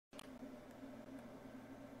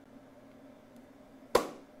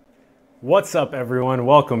What's up, everyone?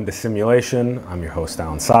 Welcome to Simulation. I'm your host,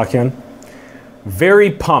 Alan Saakayn.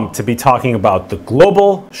 Very pumped to be talking about the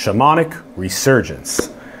global shamanic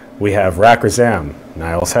resurgence. We have Rak Razam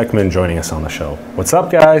Niles Heckman joining us on the show. What's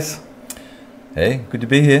up, guys? Hey, good to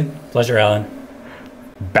be here. Pleasure, Alan.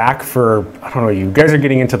 Back for, I don't know, you guys are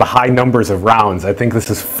getting into the high numbers of rounds. I think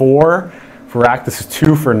this is 4 for Rak, this is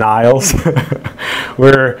 2 for Niles,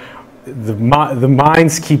 where the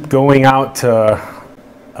minds keep going out to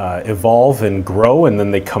evolve and grow, and then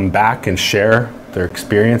they come back and share their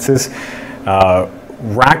experiences.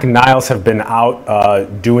 Rak and Niles have been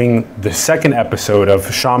out doing the second episode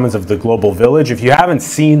of Shamans of the Global Village. If you haven't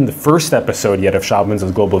seen the first episode yet of Shamans of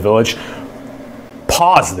the Global Village,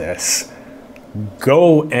 pause this,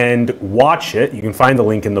 go and watch it. You can find the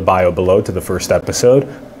link in the bio below to the first episode.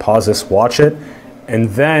 Pause this, watch it, and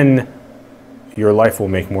then your life will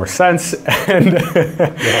make more sense, and you'll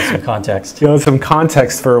have some context. You'll have some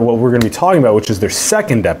context for what we're going to be talking about, which is their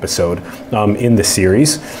second episode in the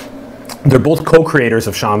series. They're both co-creators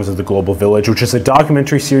of Shamans of the Global Village, which is a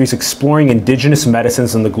documentary series exploring indigenous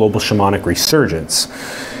medicines and the global shamanic resurgence.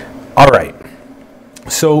 All right,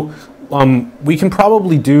 so we can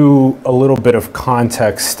probably do a little bit of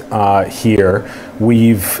context here.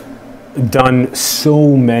 We've done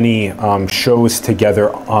so many shows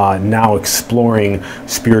together now exploring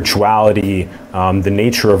spirituality, the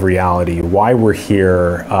nature of reality, why we're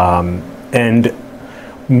here, and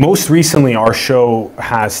most recently our show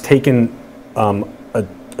has taken a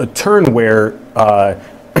turn where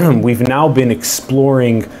we've now been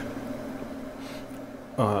exploring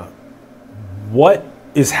what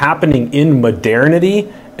is happening in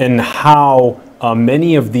modernity and how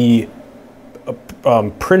many of the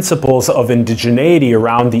principles of indigeneity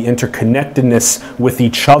around the interconnectedness with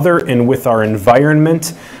each other and with our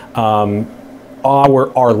environment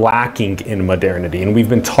are lacking in modernity, and we've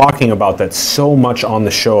been talking about that so much on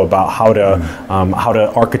the show about how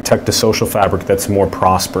to architect a social fabric that's more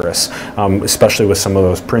prosperous, especially with some of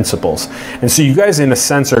those principles. And so you guys, in a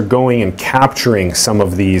sense, are going and capturing some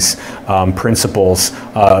of these principles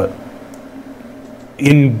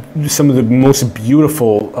in some of the most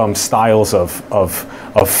beautiful styles of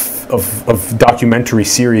documentary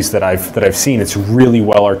series that I've seen. It's really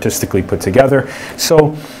well artistically put together.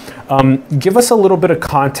 So give us a little bit of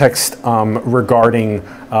context regarding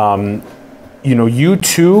you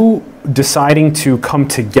two deciding to come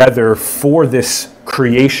together for this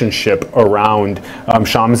creationship around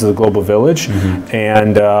Shamans of the Global Village,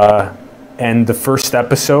 and the first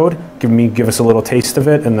episode, give us a little taste of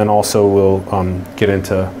it, and then also we'll get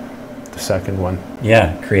into the second one.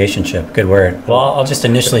 Yeah, creationship, good word. Well, I'll just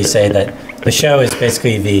initially say that the show is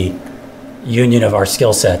basically the union of our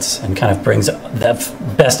skill sets and kind of brings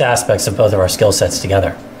the best aspects of both of our skill sets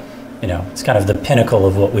together. You know, it's kind of the pinnacle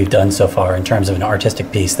of what we've done so far in terms of an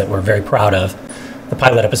artistic piece that we're very proud of. The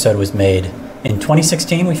pilot episode was made in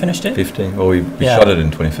 2016, we finished it? 15, well, we shot it in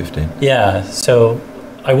 2015. Yeah, so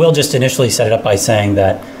I will just initially set it up by saying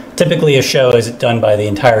that typically a show is done by the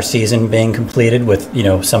entire season being completed with,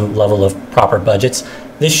 some level of proper budgets.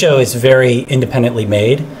 This show is very independently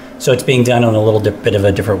made, so it's being done in a little bit of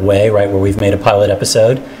a different way, right, where we've made a pilot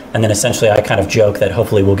episode, and then essentially I kind of joke that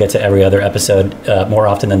hopefully we'll get to every other episode more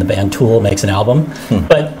often than the band Tool makes an album.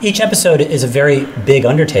 But each episode is a very big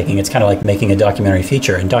undertaking. It's kind of like making a documentary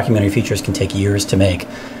feature, and documentary features can take years to make.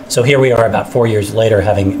 So here we are about 4 years later,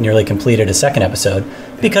 having nearly completed a second episode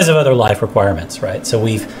because of other life requirements, right? So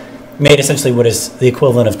we've made essentially what is the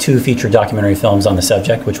equivalent of 2 feature documentary films on the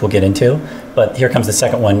subject, which we'll get into. But here comes the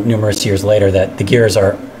second one numerous years later, that the gears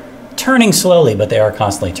are turning slowly, but they are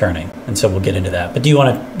constantly turning. And so we'll get into that. But do you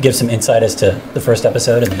want to give some insight as to the first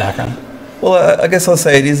episode and the background? Well, I guess I'll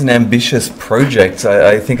say it is an ambitious project.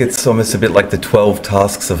 I think it's almost a bit like the 12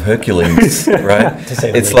 tasks of Hercules, right?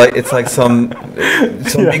 It's like some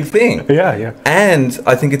big thing. Yeah. And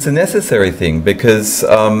I think it's a necessary thing because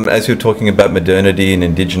as you're talking about modernity and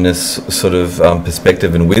indigenous sort of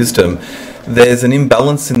perspective and wisdom, there's an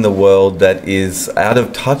imbalance in the world that is out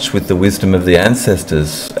of touch with the wisdom of the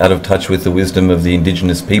ancestors, out of touch with the wisdom of the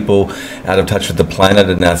indigenous people, out of touch with the planet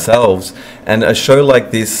and ourselves. And a show like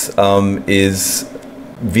this is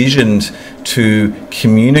visioned to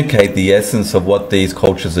communicate the essence of what these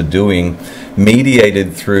cultures are doing,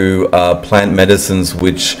 mediated through plant medicines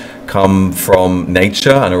which come from nature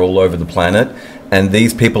and are all over the planet. And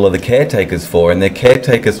these people are the caretakers for, and they're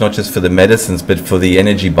caretakers not just for the medicines, but for the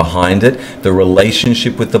energy behind it, the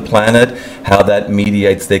relationship with the planet, how that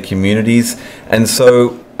mediates their communities. And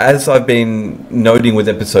so, as I've been noting with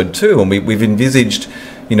episode 2, and we've envisaged,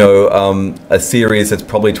 a series that's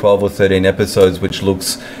probably 12 or 13 episodes, which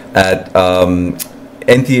looks at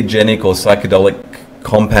entheogenic or psychedelic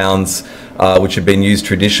compounds which have been used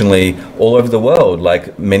traditionally all over the world.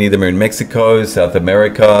 Like many of them are in Mexico, South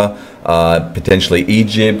America, potentially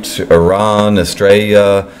Egypt, Iran,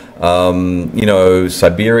 Australia, you know,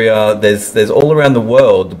 Siberia. There's all around the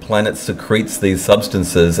world, the planet secretes these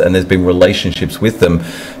substances, and there's been relationships with them.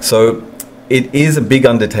 So it is a big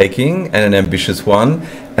undertaking and an ambitious one,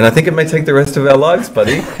 and I think it may take the rest of our lives,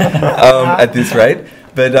 buddy, at this rate.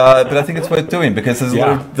 But I think it's worth doing, because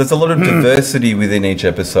there's a lot of diversity within each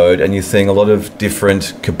episode, and you're seeing a lot of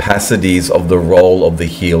different capacities of the role of the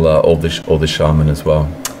healer or the shaman as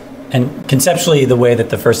well. And conceptually, the way that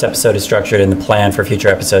the first episode is structured and the plan for future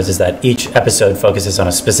episodes is that each episode focuses on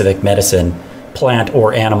a specific medicine, plant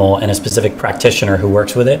or animal, and a specific practitioner who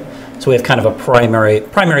works with it. So we have kind of a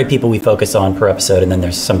primary people we focus on per episode, and then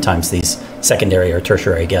there's sometimes these secondary or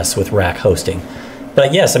tertiary guests with Rak hosting.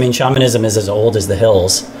 But yes, I mean, shamanism is as old as the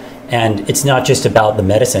hills, and it's not just about the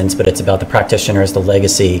medicines, but it's about the practitioners, the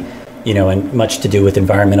legacy, you know, and much to do with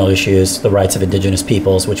environmental issues, the rights of indigenous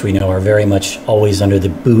peoples, which we know are very much always under the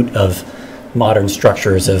boot of modern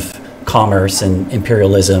structures of commerce and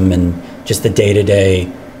imperialism and just the day-to-day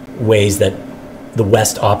ways that the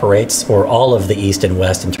West operates, or all of the East and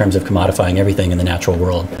West, in terms of commodifying everything in the natural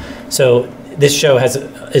world. So this show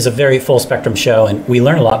is a very full spectrum show, and we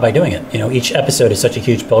learn a lot by doing it. You know, each episode is such a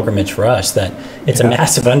huge pilgrimage for us that it's a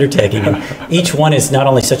massive undertaking, and each one is not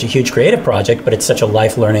only such a huge creative project, but it's such a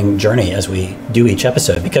life learning journey as we do each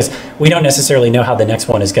episode, because we don't necessarily know how the next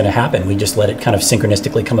one is going to happen. We just let it kind of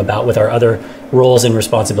synchronistically come about with our other roles and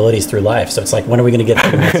responsibilities through life. So it's like, when are we going to get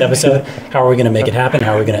to the next episode? How are we going to make it happen?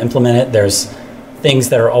 How are we going to implement it? There's things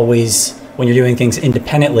that are always, when you're doing things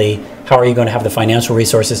independently, how are you going to have the financial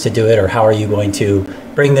resources to do it, or how are you going to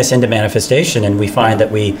bring this into manifestation? And we find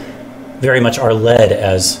that we very much are led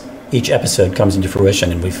as each episode comes into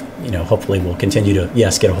fruition, and we've, you know, hopefully we'll continue to,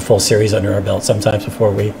 get a full series under our belt sometimes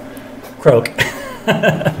before we croak.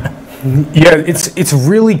 Yeah, it's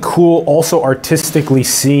really cool also artistically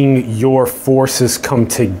seeing your forces come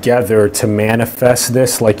together to manifest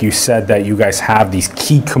this. Like you said, that you guys have these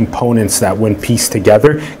key components that, when pieced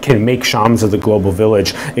together, can make Shamans of the Global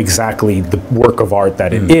Village exactly the work of art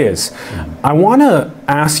that it is. I want to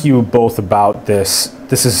ask you both about this.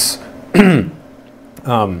 This is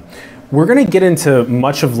we're going to get into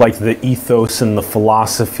much of like the ethos and the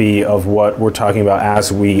philosophy of what we're talking about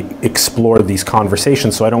as we explore these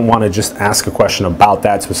conversations. So I don't want to just ask a question about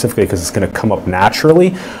that specifically, because it's going to come up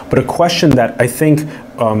naturally. But a question that I think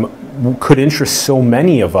could interest so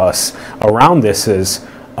many of us around this is,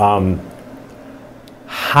 how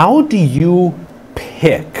do you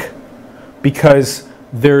pick? Because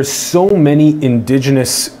there's so many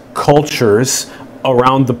indigenous cultures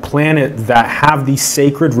around the planet that have these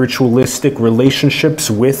sacred ritualistic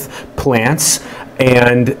relationships with plants,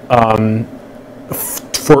 and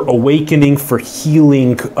for awakening, for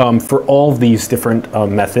healing, for all of these different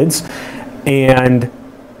methods. And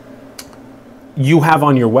you have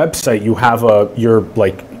on your website, you have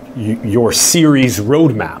your series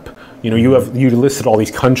roadmap. You know, you listed all these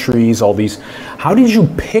countries, all these. How did you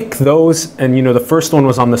pick those? And you know, the first one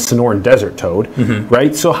was on the Sonoran Desert Toad,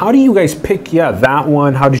 right? So how do you guys pick? That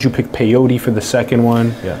one. How did you pick peyote for the second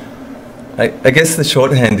one? I guess the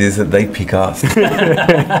shorthand is that they pick us,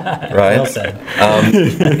 right? Well said.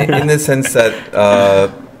 In the sense that,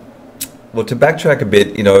 well, to backtrack a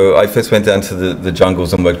bit, you know, I first went down to the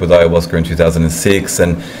jungles and worked with ayahuasca in 2006,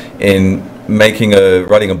 and in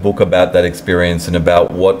writing a book about that experience and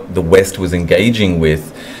about what the West was engaging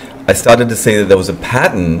with, I started to see that there was a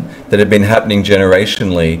pattern that had been happening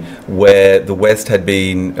generationally, where the West had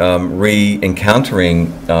been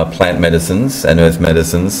re-encountering plant medicines and earth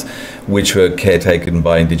medicines, which were caretaken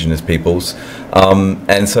by indigenous peoples.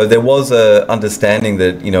 And so there was a understanding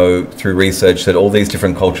that, you know, through research, that all these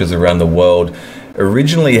different cultures around the world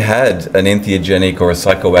originally had an entheogenic or a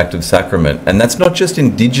psychoactive sacrament. And that's not just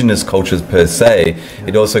indigenous cultures per se.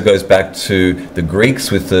 It also goes back to the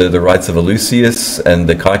Greeks with the rites of Eleusis and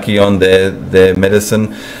the kykeon, their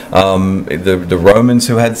medicine. The Romans,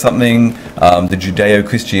 who had something. The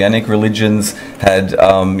Judeo-Christianic religions had,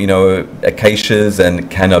 you know, acacias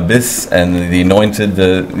and cannabis, and the anointed,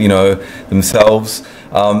 themselves.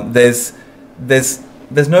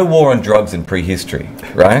 There's no war on drugs in prehistory,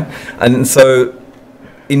 right? And so,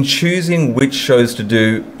 in choosing which shows to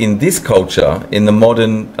do in this culture, in the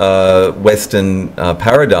modern Western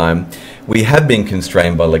paradigm, we have been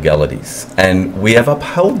constrained by legalities, and we have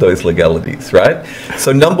upheld those legalities, right?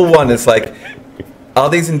 So number one is like, are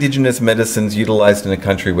these indigenous medicines utilized in a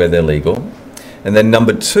country where they're legal? And then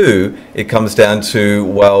number two, it comes down to,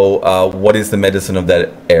 well, what is the medicine of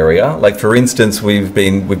that area? Like, for instance, we've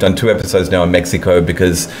done 2 episodes now in Mexico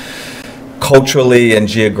because culturally and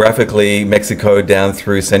geographically, Mexico down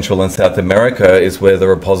through Central and South America is where the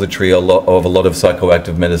repository of a lot of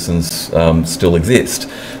psychoactive medicines still exist.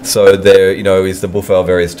 So there, is the Bufo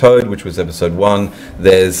alvarius toad, which was episode 1.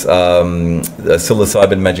 There's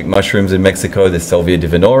psilocybin magic mushrooms in Mexico. There's Salvia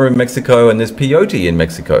divinorum in Mexico, and there's peyote in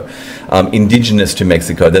Mexico, indigenous to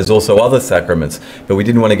Mexico. There's also other sacraments, but we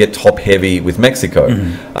didn't want to get top heavy with Mexico.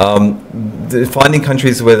 Finding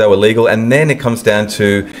countries where they were legal, and then it comes down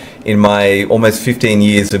to, in my almost 15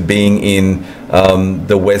 years of being in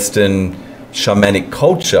the Western shamanic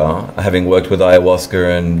culture, having worked with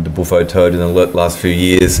ayahuasca and the Bufo toad in the last few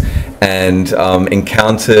years, and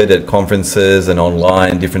encountered at conferences and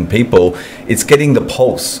online different people, it's getting the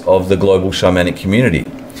pulse of the global shamanic community.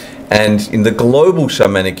 And in the global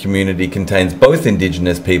shamanic community contains both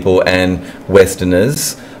indigenous people and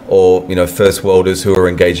Westerners, or first worlders who are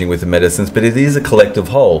engaging with the medicines, but it is a collective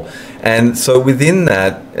whole. And so within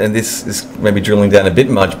that, and this is maybe drilling down a bit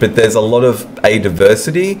much, but there's a lot of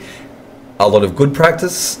diversity, a lot of good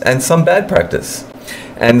practice, and some bad practice.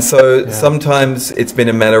 And so sometimes it's been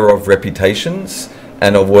a matter of reputations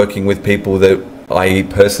and of working with people that I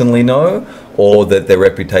personally know, or that their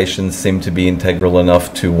reputations seem to be integral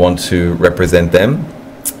enough to want to represent them.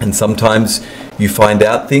 And sometimes you find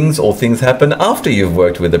out things, or things happen after you've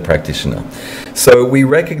worked with a practitioner. So we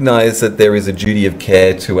recognize that there is a duty of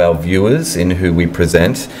care to our viewers in who we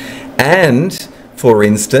present. And for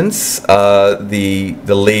instance, the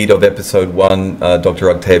lead of episode 1, Dr.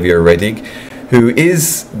 Octavia Redig, who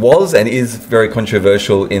was and is very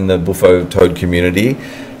controversial in the Bufo toad community,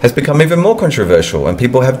 has become even more controversial, and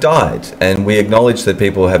people have died. And we acknowledge that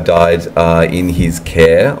people have died in his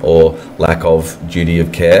care, or lack of duty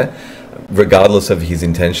of care, regardless of his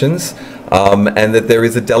intentions, and that there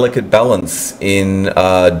is a delicate balance in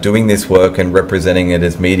doing this work and representing it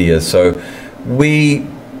as media. So we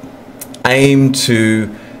aim to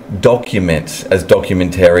document as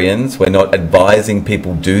documentarians. We're not advising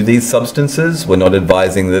people do these substances. We're not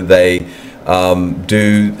advising that they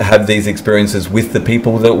do have these experiences with the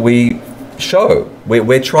people that we show.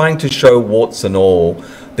 We're trying to show, warts and all,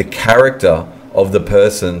 the character of the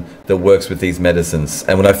person that works with these medicines.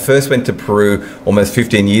 And when I first went to Peru almost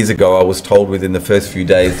 15 years ago, I was told within the first few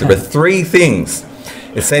days there are 3 things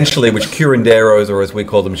essentially which curanderos, or as we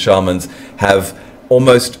call them, shamans, have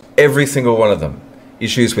almost every single one of them: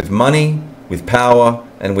 issues with money, with power,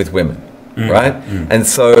 and with women, right? And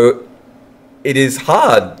so it is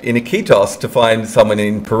hard in Iquitos to find someone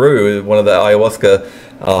in Peru, one of the ayahuasca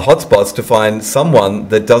hotspots, to find someone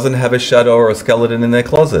that doesn't have a shadow or a skeleton in their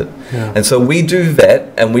closet. And so we do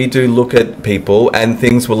vet, and we do look at people, and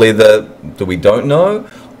things will either that we don't know,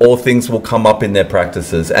 or things will come up in their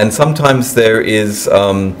practices. And sometimes there's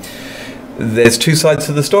 2 sides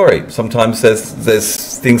to the story. Sometimes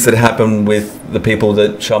there's things that happen with the people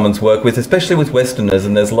that shamans work with, especially with Westerners,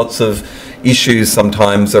 and there's lots of issues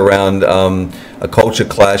sometimes around a culture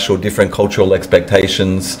clash or different cultural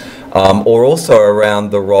expectations, or also around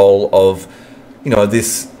the role of,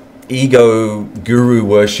 this ego guru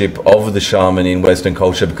worship of the shaman in Western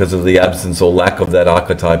culture because of the absence or lack of that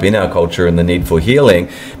archetype in our culture and the need for healing.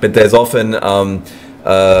 But there's often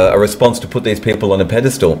a response to put these people on a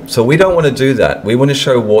pedestal. So we don't want to do that. We want to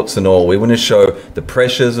show warts and all. We want to show the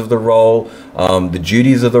pressures of the role, the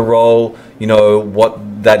duties of the role,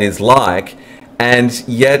 what that is like. And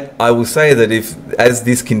yet I will say that as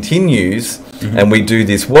this continues and we do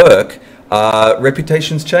this work,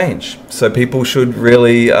 reputations change. So people should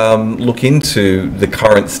really look into the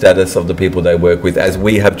current status of the people they work with, as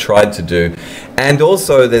we have tried to do. And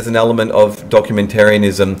also there's an element of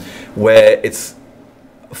documentarianism where it's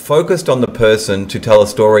focused on the person to tell a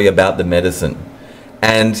story about the medicine.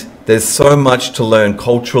 And there's so much to learn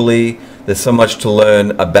culturally, there's so much to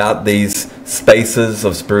learn about these spaces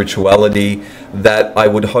of spirituality, that I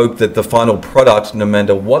would hope that the final product, no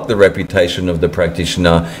matter what the reputation of the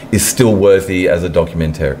practitioner, is still worthy as a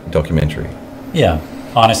documentary. Yeah,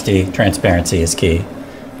 honesty, transparency is key.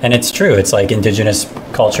 And it's true, it's like indigenous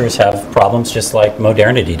cultures have problems just like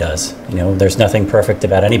modernity does. There's nothing perfect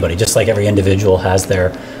about anybody, just like every individual has their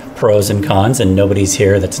pros and cons, and nobody's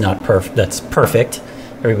here that's perfect.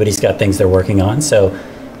 Everybody's got things they're working on. So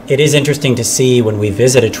it is interesting to see when we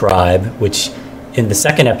visit a tribe, which in the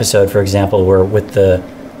second episode, for example,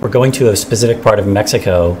 we're going to a specific part of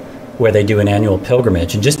Mexico where they do an annual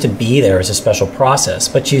pilgrimage, and just to be there is a special process.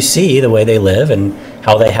 But you see the way they live and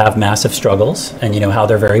how they have massive struggles, and how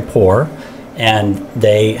they're very poor, and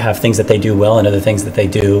they have things that they do well and other things that they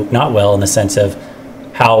do not well, in the sense of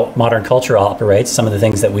how modern culture operates. Some of the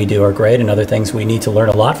things that we do are great, and other things we need to learn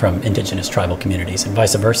a lot from indigenous tribal communities, and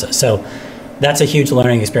vice versa. So that's a huge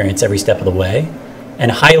learning experience every step of the way,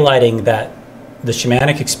 and highlighting that the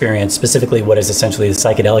shamanic experience, specifically what is essentially the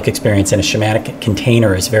psychedelic experience in a shamanic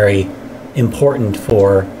container, is very important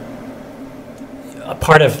for a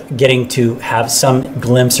part of getting to have some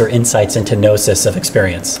glimpse or insights into gnosis of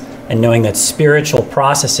experience, and knowing that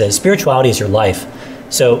spirituality is your life.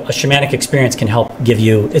 So a shamanic experience can help give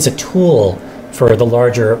you, it's a tool for the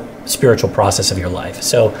larger spiritual process of your life.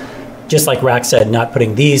 So just like Rak said, not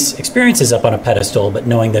putting these experiences up on a pedestal, but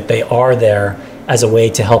knowing that they are there as a way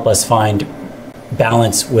to help us find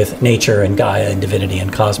balance with nature and Gaia and divinity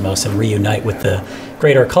and cosmos, and reunite with the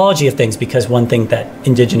greater ecology of things. Because one thing that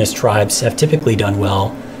indigenous tribes have typically done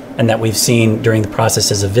well, and that we've seen during the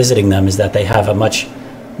processes of visiting them, is that they have a much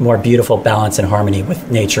more beautiful balance and harmony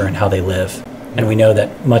with nature and how they live. And we know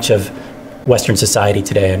that much of Western society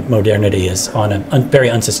today and modernity is on a very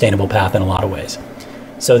unsustainable path in a lot of ways.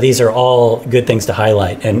 So these are all good things to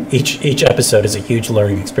highlight, and each episode is a huge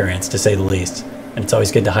learning experience, to say the least. And it's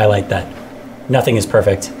always good to highlight that nothing is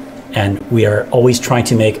perfect, and we are always trying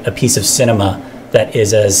to make a piece of cinema that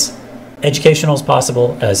is as educational as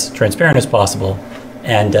possible, as transparent as possible,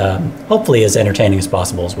 and hopefully as entertaining as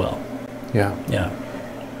possible as well. Yeah. Yeah.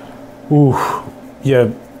 Ooh.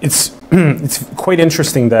 Yeah. It's it's quite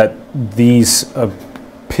interesting that these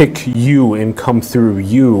pick you and come through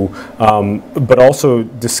you, but also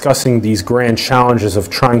discussing these grand challenges of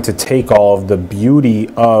trying to take all of the beauty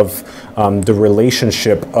of the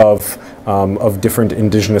relationship of different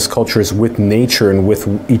indigenous cultures with nature and with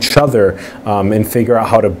each other, and figure out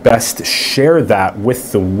how to best share that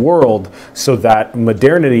with the world, so that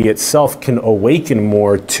modernity itself can awaken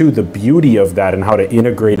more to the beauty of that and how to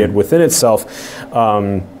integrate it within itself.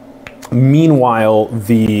 Meanwhile,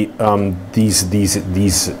 these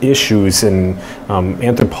issues, and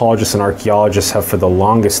anthropologists and archaeologists have for the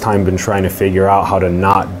longest time been trying to figure out how to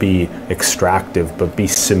not be extractive but be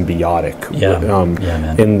symbiotic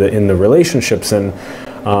in the relationships, and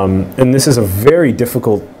this is a very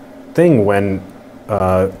difficult thing when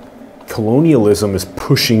colonialism is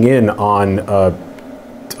pushing in on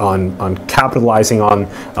capitalizing on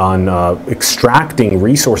extracting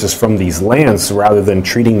resources from these lands, rather than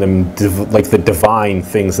treating them like the divine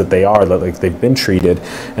things that they are, like they've been treated.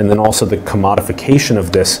 And then also the commodification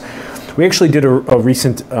of this. We actually did a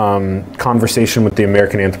recent conversation with the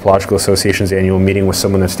American Anthropological Association's annual meeting with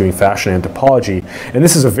someone that's doing fashion anthropology, and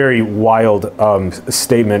this is a very wild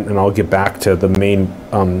statement, and I'll get back to the main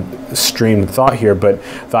stream of thought here, but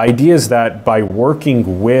the idea is that by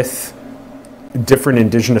working with different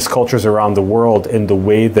indigenous cultures around the world in the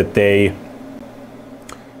way that they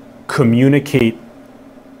communicate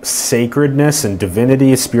sacredness and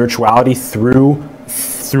divinity, spirituality through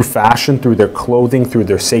fashion, through their clothing, through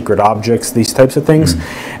their sacred objects, these types of things,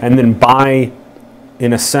 and then by,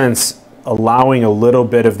 in a sense, allowing a little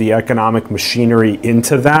bit of the economic machinery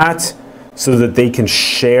into that, so that they can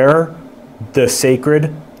share the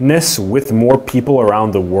sacredness with more people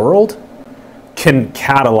around the world, can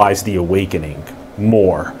catalyze the awakening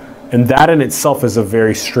more. And that in itself is a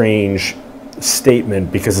very strange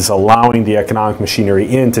statement, because it's allowing the economic machinery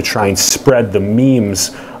in to try and spread the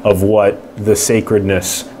memes of what the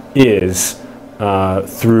sacredness is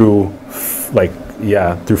through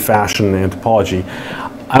fashion and anthropology.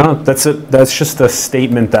 I don't know, that's just a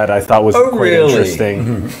statement that I thought was quite interesting.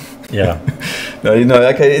 Mm-hmm. Yeah. No,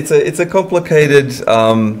 okay, it's a complicated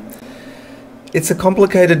it's a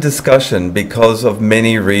complicated discussion because of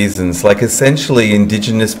many reasons. Like, essentially,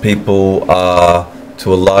 indigenous people are,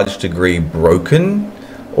 to a large degree, broken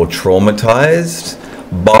or traumatized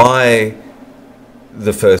by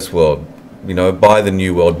the first world, by the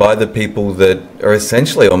new world, by the people that are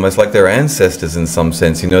essentially almost like their ancestors in some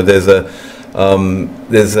sense. There's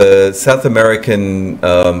a South American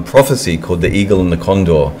prophecy called the Eagle and the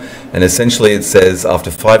Condor, and essentially it says after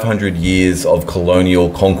 500 years of colonial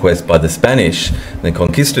conquest by the Spanish, the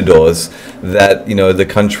conquistadors, that the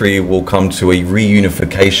country will come to a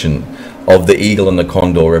reunification of the eagle and the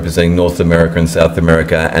condor, representing North America and South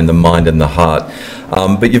America, and the mind and the heart.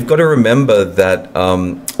 But you've got to remember that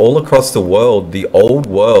all across the world, the old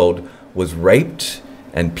world was raped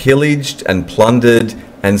and pillaged and plundered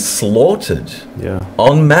and slaughtered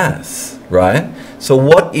en masse, right? So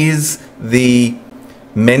what is the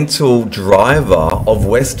mental driver of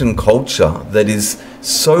Western culture that is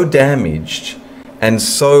so damaged and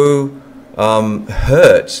so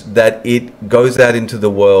hurt that it goes out into the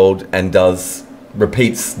world and does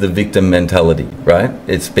repeats the victim mentality, right?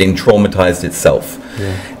 It's been traumatized itself.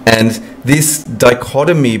 And this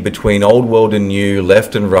dichotomy between old world and new,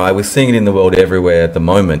 left and right, we're seeing it in the world everywhere at the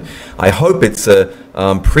moment. I hope it's a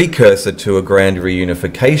precursor to a grand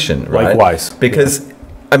reunification, right? Likewise. Because,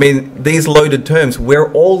 I mean, these loaded terms,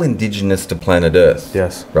 we're all indigenous to planet Earth.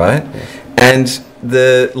 Yes. Right? Yes. And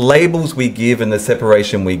the labels we give and the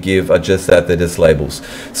separation we give are just that, they're just labels.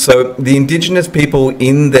 So the indigenous people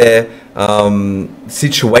in their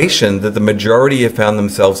situation, that the majority have found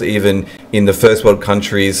themselves even in the first world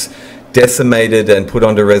countries decimated and put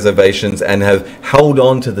onto reservations and have held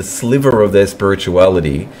on to the sliver of their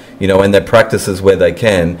spirituality, you know, and their practices where they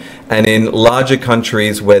can. And in larger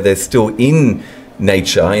countries where they're still in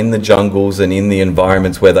nature, in the jungles and in the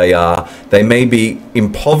environments where they are, they may be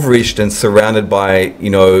impoverished and surrounded by, you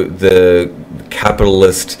know, the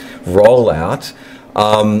capitalist rollout,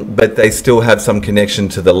 but they still have some connection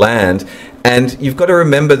to the land. And you've got to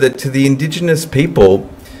remember that to the indigenous people,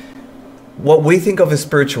 what we think of as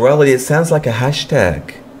spirituality, it sounds like a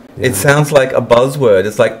hashtag. It sounds like a buzzword.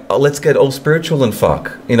 It's like, oh, let's get all spiritual and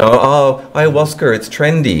fuck. You know, oh, ayahuasca, it's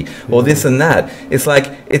trendy, or this and that. It's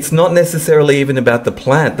like, it's not necessarily even about the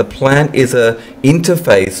plant. The plant is a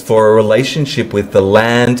interface for a relationship with the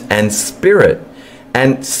land and spirit.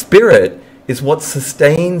 And spirit is what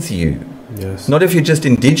sustains you. Yes. Not if you're just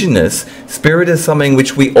indigenous. Spirit is something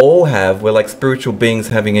which we all have. We're like spiritual beings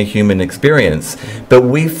having a human experience. But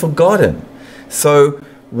we've forgotten. So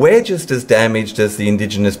we're just as damaged as the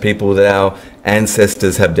indigenous people that our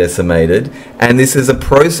ancestors have decimated. And this is a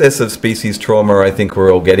process of species trauma I think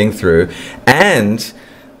we're all getting through. And,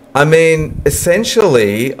 I mean,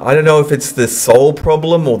 essentially, I don't know if it's the sole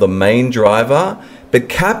problem or the main driver, but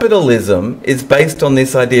capitalism is based on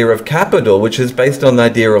this idea of capital, which is based on the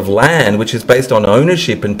idea of land, which is based on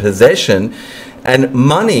ownership and possession. And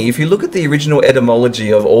money, if you look at the original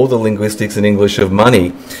etymology of all the linguistics in English of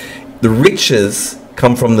money, the riches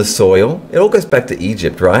come from the soil. It all goes back to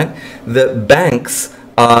Egypt, right? The banks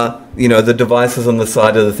are, you know, the devices on the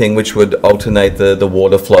side of the thing which would alternate the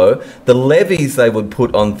water flow. The levies they would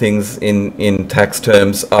put on things in tax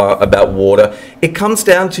terms are about water. It comes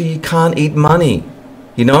down to you can't eat money,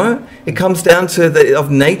 you know? It comes down to of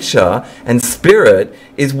nature, and spirit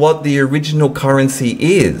is what the original currency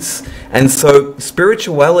is. And so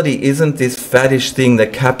spirituality isn't this faddish thing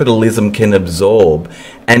that capitalism can absorb.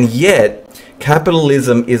 And yet,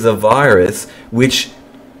 capitalism is a virus which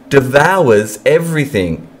devours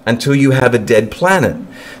everything until you have a dead planet.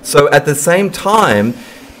 So at the same time,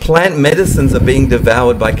 plant medicines are being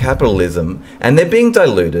devoured by capitalism, and they're being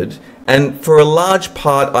diluted. And for a large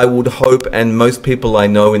part, I would hope, and most people I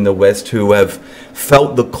know in the West who have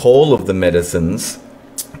felt the call of the medicines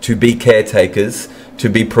to be caretakers, to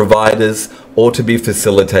be providers, or to be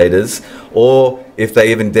facilitators, or if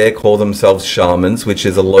they even dare call themselves shamans, which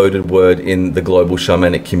is a loaded word in the global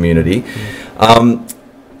shamanic community,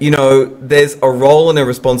 you know, there's a role and a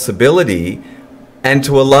responsibility, and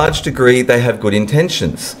to a large degree they have good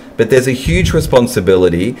intentions. But there's a huge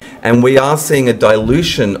responsibility, and we are seeing a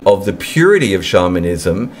dilution of the purity of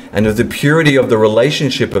shamanism and of the purity of the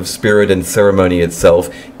relationship of spirit and ceremony itself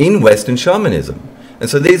in Western shamanism. And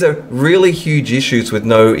so these are really huge issues with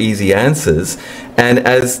no easy answers. And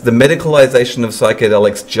as the medicalization of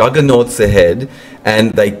psychedelics juggernauts ahead,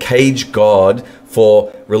 and they cage God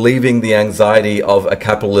for relieving the anxiety of a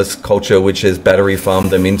capitalist culture which has battery farmed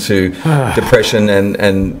them into depression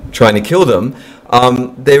and trying to kill them,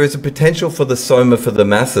 there is a potential for the soma for the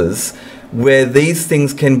masses where these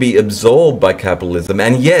things can be absorbed by capitalism.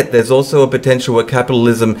 And yet there's also a potential where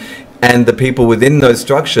capitalism and the people within those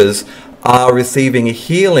structures are receiving a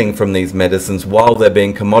healing from these medicines while they're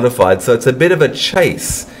being commodified. So it's a bit of a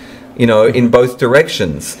chase, you know, in both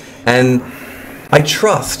directions. And I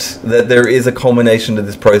trust that there is a culmination to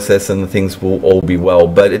this process and the things will all be well,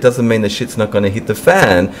 but it doesn't mean the shit's not going to hit the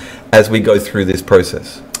fan as we go through this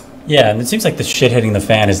process. Yeah, and it seems like the shit hitting the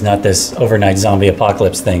fan is not this overnight zombie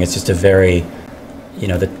apocalypse thing. It's just a very, you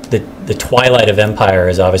know, the twilight of empire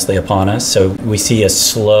is obviously upon us. So we see a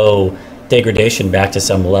slow degradation back to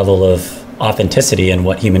some level of authenticity and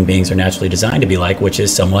what human beings are naturally designed to be like, which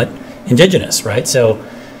is somewhat indigenous, right? So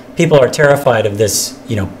people are terrified of this,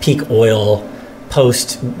 you know, peak oil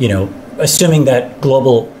post, you know, assuming that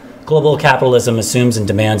global capitalism assumes and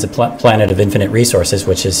demands a planet of infinite resources,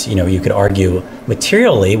 which is, you know, you could argue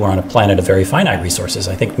materially we're on a planet of very finite resources.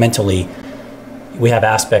 I think mentally we have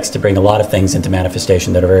aspects to bring a lot of things into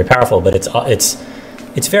manifestation that are very powerful, but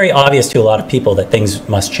it's very obvious to a lot of people that things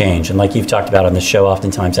must change. And like you've talked about on the show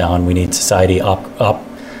oftentimes, Alan, we need society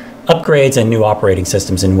upgrades and new operating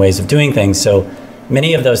systems and ways of doing things. So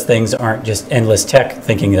many of those things aren't just endless tech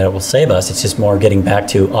thinking that it will save us. It's just more getting back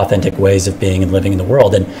to authentic ways of being and living in the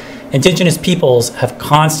world. And indigenous peoples have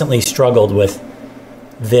constantly struggled with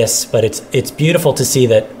this, but it's beautiful to see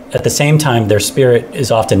that at the same time their spirit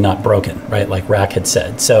is often not broken, right? Like Rak had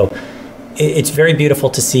said. So it's very beautiful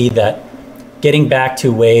to see that getting back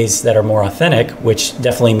to ways that are more authentic, which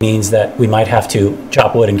definitely means that we might have to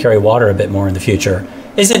chop wood and carry water a bit more in the future,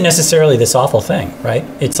 isn't necessarily this awful thing, right?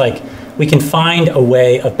 It's like we can find a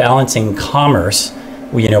way of balancing commerce,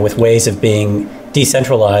 with ways of being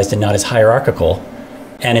decentralized and not as hierarchical.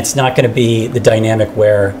 And it's not going to be the dynamic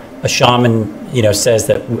where a shaman, says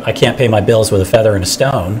that I can't pay my bills with a feather and a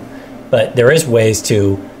stone, but there is ways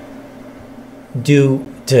to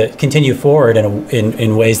continue forward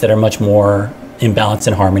in ways that are much more in balance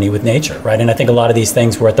and harmony with nature, right? And I think a lot of these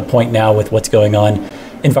things, we're at the point now with what's going on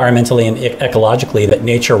environmentally and ecologically that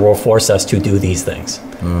nature will force us to do these things,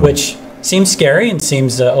 which seems scary and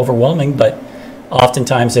seems overwhelming, but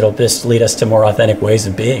oftentimes it'll just lead us to more authentic ways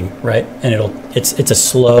of being, right? And it's a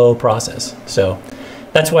slow process. So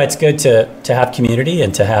that's why it's good to have community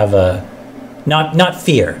and to have not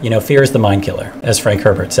fear. Fear is the mind killer, as Frank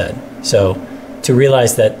Herbert said. So to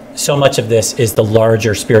realize that so much of this is the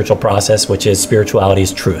larger spiritual process, which is spirituality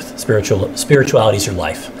is truth. Spirituality is your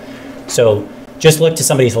life. So just look to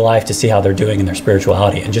somebody's life to see how they're doing in their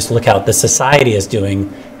spirituality, and just look how the society is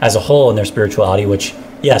doing as a whole in their spirituality, which,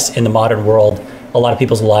 yes, in the modern world, a lot of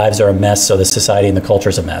people's lives are a mess, so the society and the culture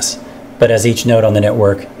is a mess. But as each node on the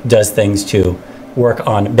network does things to work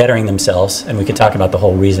on bettering themselves, and we could talk about the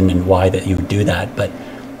whole reason and why that you would do that, but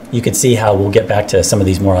you could see how we'll get back to some of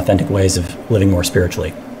these more authentic ways of living more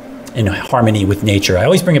spiritually in harmony with nature. I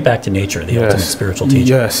always bring it back to nature, the ultimate spiritual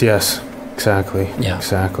teacher. Yes, exactly. Yeah.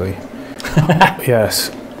 Exactly.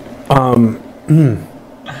 Yes.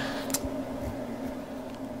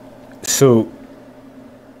 So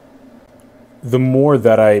the more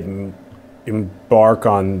that I embark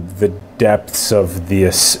on the depths of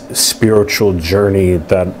this spiritual journey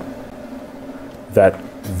that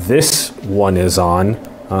this one is on,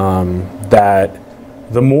 that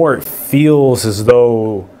the more it feels as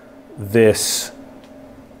though this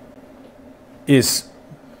is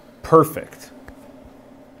perfect,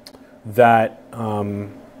 that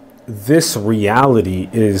this reality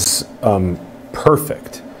is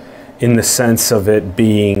perfect in the sense of it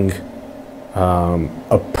being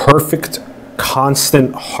a perfect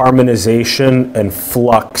constant harmonization and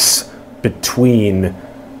flux between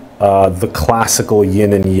the classical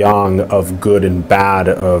yin and yang of good and bad,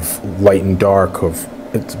 of light and dark, of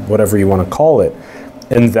whatever you want to call it,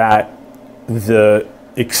 and that the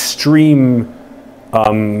extreme,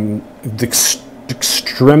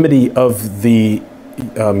 extremity of the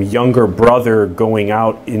younger brother going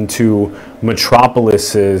out into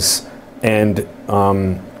metropolises and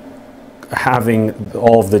having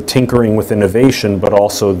all of the tinkering with innovation, but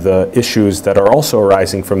also the issues that are also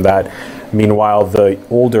arising from that. Meanwhile, the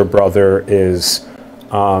older brother is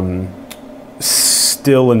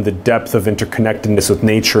still in the depth of interconnectedness with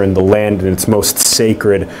nature and the land in its most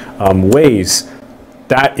sacred ways.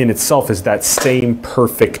 That in itself is that same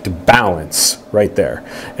perfect balance right there.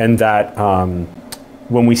 And that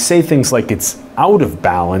when we say things like it's out of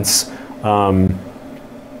balance,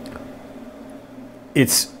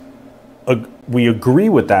 we agree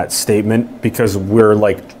with that statement because we're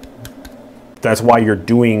like, that's why you're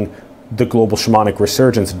doing the global shamanic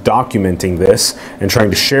resurgence, documenting this and trying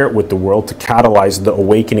to share it with the world to catalyze the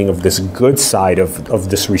awakening of this good side of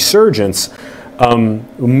this resurgence.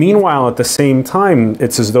 Meanwhile, at the same time,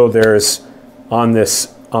 it's as though there's on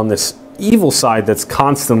this evil side that's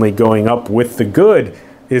constantly going up with the good,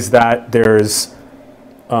 is that there's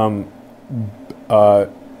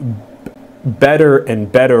better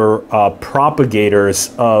and better propagators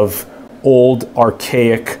of old,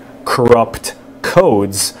 archaic, corrupt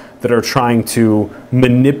codes that are trying to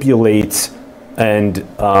manipulate and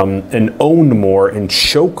own more and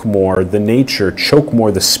choke more the nature, choke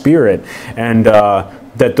more the spirit, and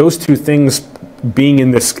that those two things being in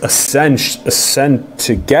this ascent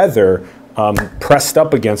together, pressed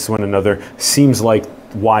up against one another, seems like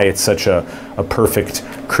why it's such a perfect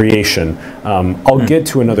creation. I'll get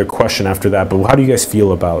to another question after that, but how do you guys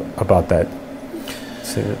feel about that?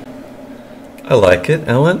 I like it,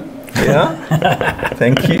 Alan. Yeah.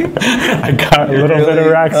 Thank you. I got a little bit of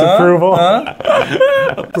Rak's approval.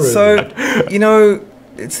 So,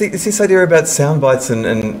 it's this idea about sound bites and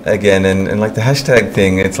like the hashtag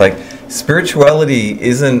thing. It's like spirituality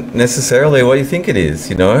isn't necessarily what you think it is,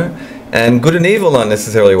 and good and evil aren't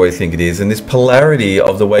necessarily what you think it is. And this polarity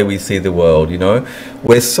of the way we see the world,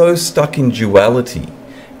 we're so stuck in duality.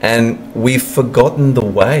 and we've forgotten the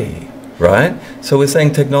way, right? So we're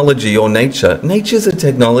saying technology or nature. Nature's a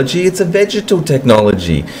technology. It's a vegetal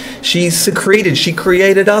technology. She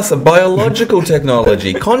created us, a biological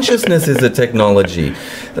technology. Consciousness is a technology.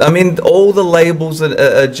 I mean, all the labels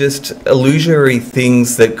are just illusory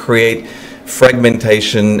things that create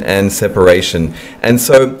fragmentation and separation. And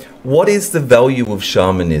so what is the value of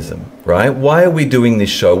shamanism, right? Why are we doing this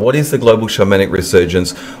show? What is the global shamanic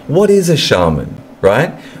resurgence? What is a shaman,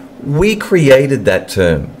 right? We created that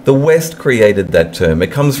term. The West created that term.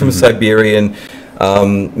 It comes from Siberian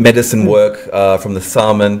medicine work from the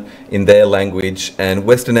Saakayn in their language, and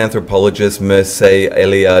Western anthropologist Mircea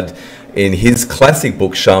Eliade, in his classic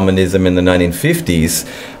book Shamanism in the 1950s,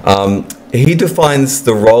 he defines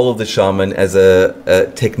the role of the shaman as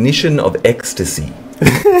a technician of ecstasy.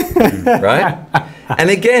 Right? And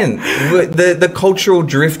again, the cultural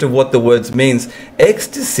drift of what the words means.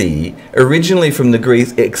 Ecstasy, originally from the Greek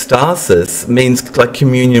ekstasis, means like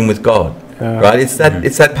communion with God. Right? It's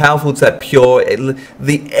that powerful, it's that pure,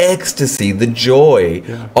 the ecstasy, the joy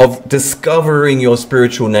of discovering your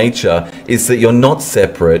spiritual nature is that you're not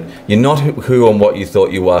separate, you're not who and what you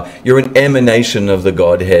thought you are, you're an emanation of the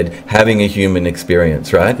Godhead having a human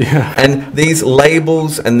experience, right? Yeah. And these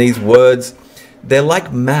labels and these words, they're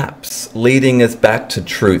like maps leading us back to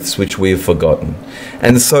truths which we have forgotten.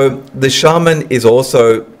 And so the shaman is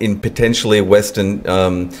also, in potentially Western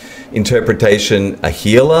interpretation, a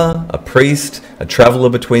healer, a priest, a traveler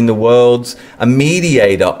between the worlds, a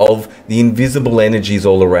mediator of the invisible energies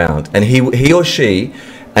all around. And he or she,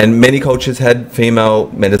 and many cultures had female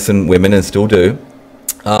medicine women and still do,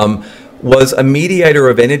 was a mediator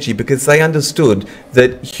of energy because they understood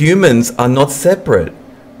that humans are not separate.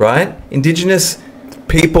 Right? Indigenous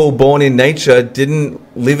people born in nature didn't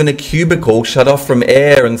live in a cubicle shut off from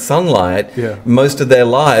air and sunlight most of their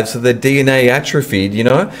lives, so their DNA atrophied, you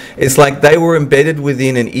know? It's like they were embedded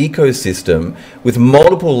within an ecosystem with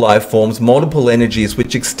multiple life forms, multiple energies,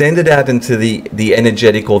 which extended out into the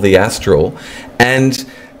energetic or the astral, and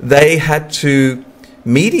they had to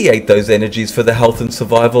mediate those energies for the health and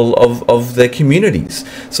survival of their communities.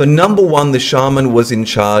 So number one, the shaman was in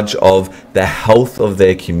charge of the health of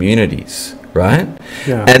their communities, right?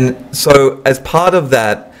 Yeah. And so as part of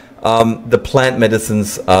that, the plant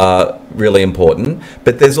medicines are really important,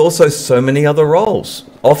 but there's also so many other roles.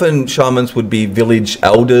 Often shamans would be village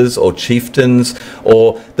elders or chieftains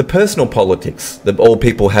or the personal politics that all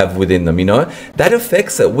people have within them, you know? That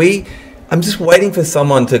affects it. I'm just waiting for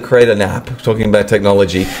someone to create an app, talking about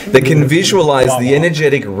technology, that can visualize the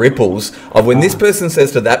energetic ripples of when this person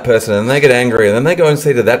says to that person and they get angry and then they go and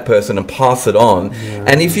say to that person and pass it on. Yeah.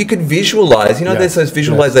 And if you could visualize, you know, there's those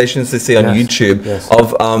visualizations they see on YouTube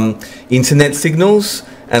of internet signals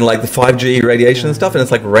and like the 5G radiation and stuff, and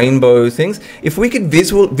it's like rainbow things. If we could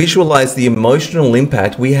visualize the emotional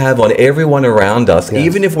impact we have on everyone around us,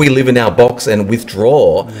 even if we live in our box and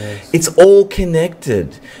withdraw, it's all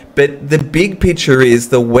connected. But the big picture is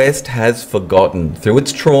the West has forgotten through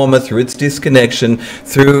its trauma, through its disconnection,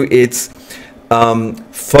 through its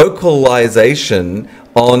focalization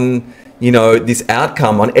on, you know, this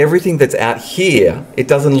outcome, on everything that's out here. It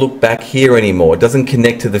doesn't look back here anymore. It doesn't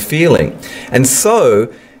connect to the feeling. And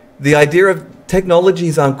so the idea of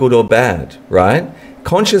technologies aren't good or bad, right?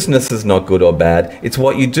 Consciousness is not good or bad. It's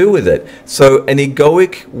what you do with it. So an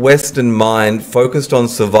egoic Western mind focused on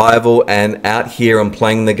survival and out here and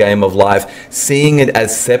playing the game of life, seeing it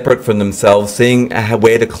as separate from themselves, seeing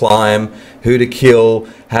where to climb, who to kill,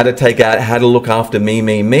 how to take out, how to look after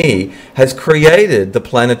me, has created the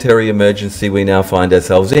planetary emergency we now find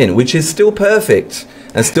ourselves in, which is still perfect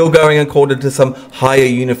and still going according to some higher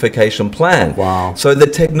unification plan. Wow. So the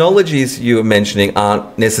technologies you were mentioning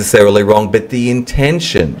aren't necessarily wrong, but the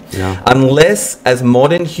intention. Yeah. Unless, as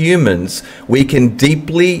modern humans, we can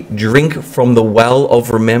deeply drink from the well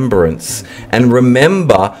of remembrance and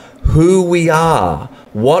remember who we are,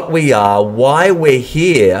 what we are, why we're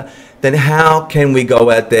here, then how can we go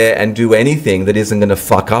out there and do anything that isn't going to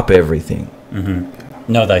fuck up everything?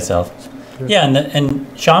 Mm-hmm. Know thyself. Yeah, and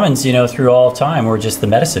shamans, you know, through all time, were just the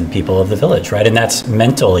medicine people of the village, right? And that's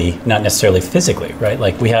mentally, not necessarily physically, right?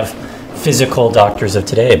 Like we have physical doctors of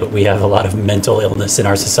today, but we have a lot of mental illness in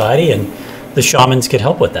our society, and the shamans could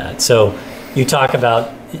help with that. So you talk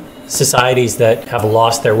about societies that have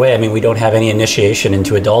lost their way. I mean, we don't have any initiation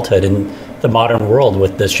into adulthood in the modern world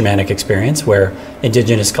with the shamanic experience, where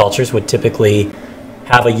indigenous cultures would typically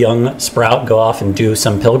have a young sprout go off and do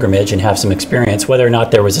some pilgrimage and have some experience, whether or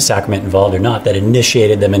not there was a sacrament involved or not, that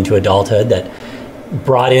initiated them into adulthood, that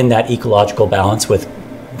brought in that ecological balance with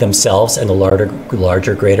themselves and the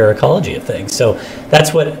larger, greater ecology of things. So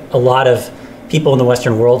that's what a lot of people in the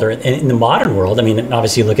Western world, or in the modern world, I mean,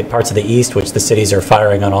 obviously you look at parts of the East, which the cities are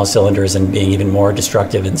firing on all cylinders and being even more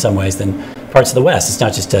destructive in some ways than parts of the West. It's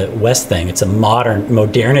not just a West thing, it's a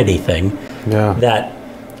modernity thing. Yeah. That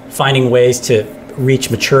finding ways to reach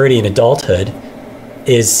maturity in adulthood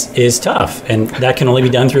is tough, and that can only be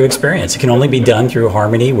done through experience. It can only be done through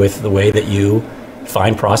harmony with the way that you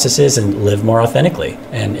find processes and live more authentically.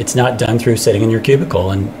 And it's not done through sitting in your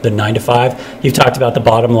cubicle and the 9 to 5. You've talked about the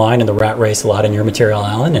bottom line and the rat race a lot in your material,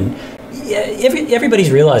 Alan, and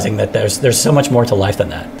everybody's realizing that there's so much more to life than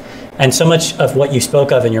that. And so much of what you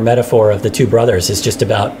spoke of in your metaphor of the two brothers is just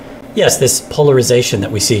about, yes, this polarization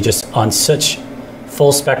that we see just on such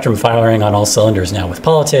full spectrum, firing on all cylinders now with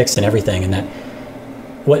politics and everything. And that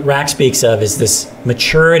what Rak speaks of is this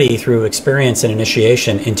maturity through experience and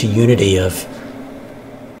initiation into unity of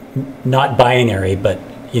not binary, but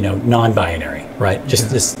non-binary, right? Just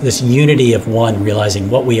this unity of one, realizing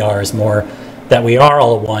what we are is more that we are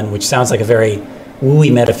all one, which sounds like a very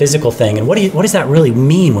wooey metaphysical thing. And what does that really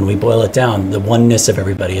mean when we boil it down? The oneness of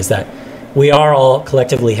everybody is that we are all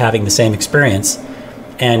collectively having the same experience,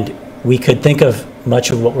 and we could think of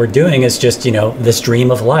much of what we're doing as just this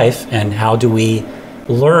dream of life, and how do we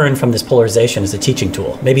learn from this polarization as a teaching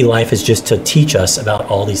tool? Maybe life is just to teach us about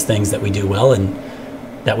all these things that we do well and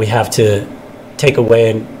that we have to take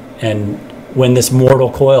away, and when this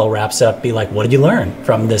mortal coil wraps up, be like, what did you learn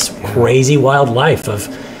from this crazy wild life of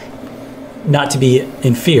not to be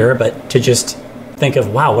in fear, but to just think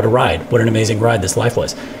of, wow, what a ride, what an amazing ride this life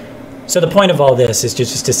was. So the point of all this is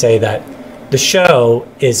just to say that the show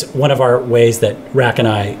is one of our ways that Rak and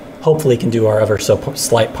I hopefully can do our ever so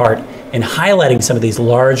slight part in highlighting some of these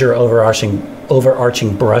larger overarching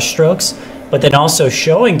brushstrokes, but then also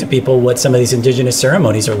showing to people what some of these indigenous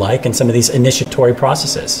ceremonies are like and some of these initiatory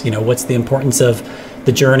processes. What's the importance of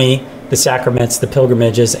the journey, the sacraments, the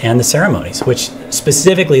pilgrimages, and the ceremonies, which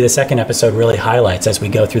specifically the second episode really highlights as we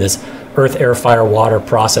go through this earth, air, fire, water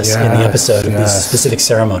process in the episode of these specific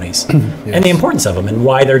ceremonies and the importance of them and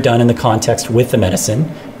why they're done in the context with the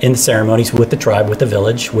medicine, in the ceremonies, with the tribe, with the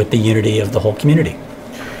village, with the unity of the whole community.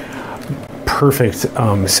 Perfect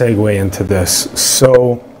segue into this.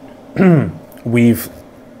 So we've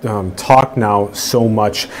talked now so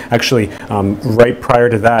much. Actually, right prior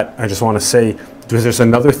to that, I just want to say there's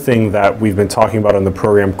another thing that we've been talking about on the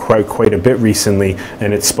program quite a bit recently,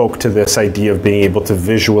 and it spoke to this idea of being able to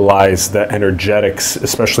visualize the energetics,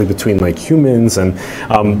 especially between like humans. And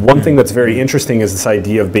one thing that's very interesting is this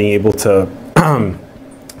idea of being able to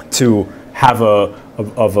have a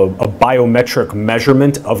biometric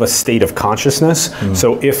measurement of a state of consciousness.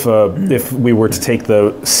 So if we were to take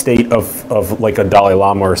the state of like a Dalai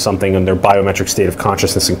Lama or something and their biometric state of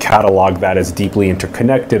consciousness and catalog that as deeply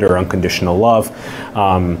interconnected or unconditional love,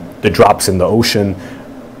 the drops in the ocean,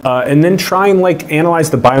 and then try and like analyze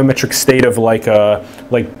the biometric state of like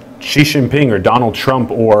Xi Jinping or Donald Trump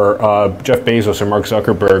or Jeff Bezos or Mark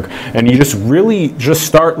Zuckerberg, and you just really just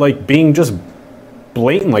start like being just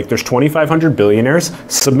blatant, like there's 2,500 billionaires,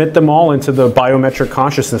 submit them all into the biometric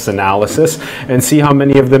consciousness analysis and see how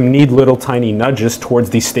many of them need little tiny nudges towards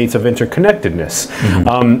these states of interconnectedness.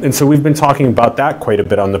 And so we've been talking about that quite a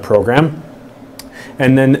bit on the program.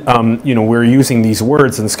 And then, we're using these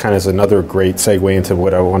words, and this kind of is another great segue into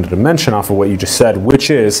what I wanted to mention off of what you just said, which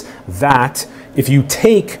is that if you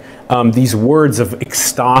take these words of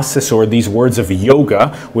ecstasis or these words of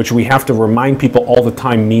yoga, which we have to remind people all the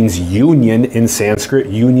time means union in Sanskrit,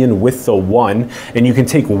 union with the one, and you can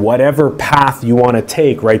take whatever path you want to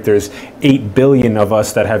take, right? There's 8 billion of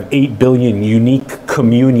us that have 8 billion unique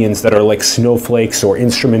communions that are like snowflakes or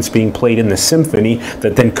instruments being played in the symphony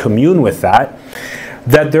that then commune with that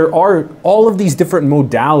there are all of these different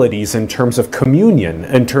modalities in terms of communion,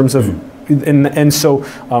 in terms of and so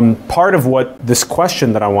part of what this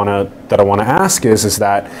question that I want to ask is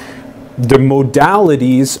that the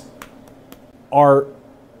modalities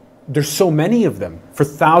there's so many of them. For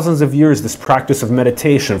thousands of years, this practice of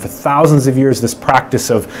meditation, for thousands of years, this practice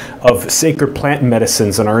of sacred plant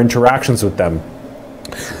medicines and our interactions with them.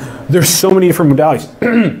 There's so many different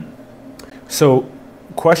modalities. So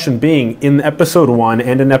question being, in episode 1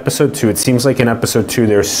 and in episode 2, it seems like in episode 2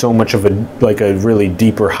 there's so much of a really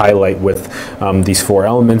deeper highlight with these 4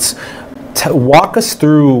 elements. Walk us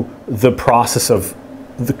through the process of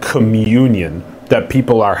the communion that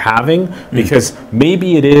people are having, because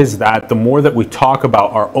maybe it is that the more that we talk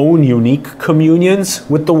about our own unique communions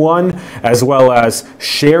with the one, as well as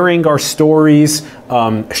sharing our stories,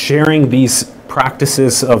 sharing these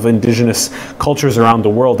practices of indigenous cultures around the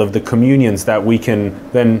world, of the communions, that we can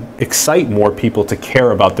then excite more people to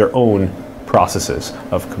care about their own processes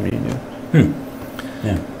of communion.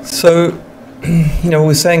 So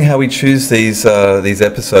we're saying how we choose these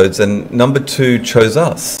episodes, and number 2 chose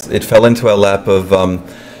us. It fell into our lap of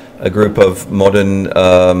a group of modern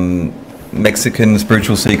Mexican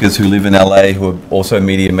spiritual seekers who live in LA, who are also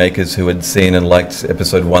media makers, who had seen and liked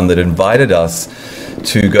episode 1, that invited us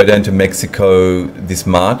to go down to Mexico this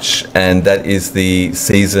March, and that is the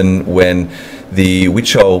season when the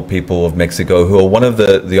Huichol people of Mexico, who are one of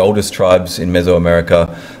the oldest tribes in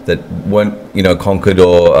Mesoamerica that weren't, conquered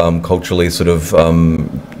or culturally sort of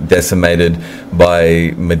decimated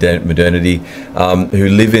by modernity, who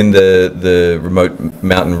live in the remote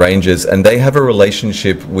mountain ranges, and they have a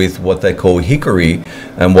relationship with what they call hickory,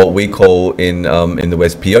 and what we call in the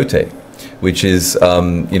West peyote, which is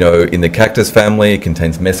in the cactus family. It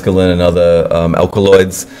contains mescaline and other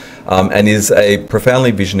alkaloids, and is a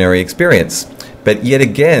profoundly visionary experience. But yet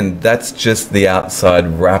again, that's just the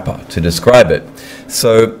outside wrapper to describe it.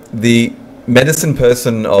 So the medicine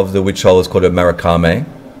person of the Huichol is called a Maracame,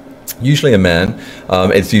 usually a man.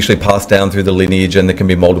 It's usually passed down through the lineage, and there can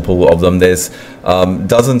be multiple of them. There's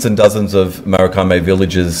dozens and dozens of Maracame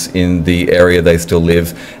villages in the area they still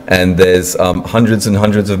live, and there's hundreds and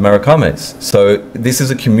hundreds of Maracames. So this is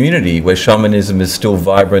a community where shamanism is still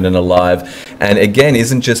vibrant and alive, and again,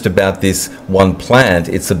 isn't just about this one plant.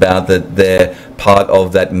 It's about that they're part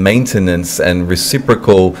of that maintenance and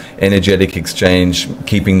reciprocal energetic exchange,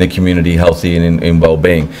 keeping the community healthy and in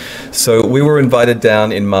well-being. So we were invited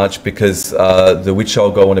down in March because the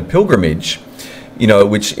Huichol go on a pilgrimage,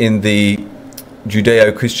 which in the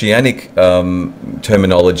Judeo-Christianic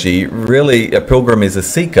terminology, really a pilgrim is a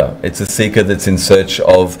seeker. It's a seeker that's in search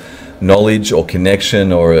of knowledge or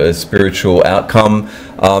connection or a spiritual outcome,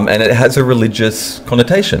 and it has a religious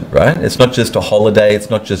connotation, right? It's not just a holiday, it's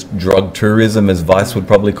not just drug tourism, as Vice would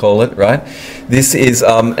probably call it, right? This is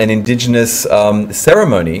an indigenous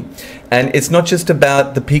ceremony, and it's not just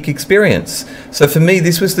about the peak experience. So for me,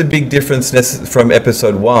 this was the big difference from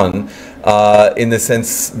episode 1, in the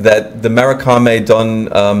sense that the Maracame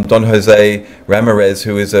Don Jose Ramirez,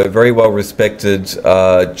 who is a very well-respected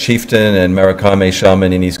chieftain and Maracame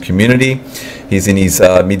shaman in his community. He's in his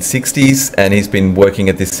mid-60s, and he's been working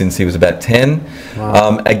at this since he was about 10.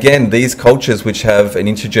 Wow. Again, these cultures, which have an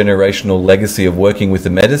intergenerational legacy of working with the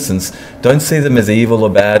medicines, don't see them as evil or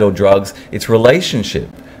bad or drugs. It's relationship.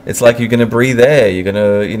 It's like you're going to breathe air, you're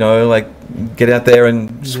going to, like get out there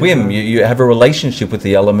and swim. You have a relationship with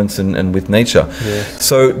the elements and with nature. Yes.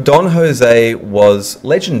 So Don Jose was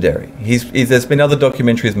legendary. There's been other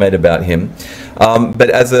documentaries made about him, but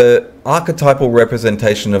as an archetypal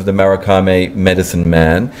representation of the Maracame medicine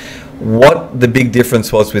man, what the big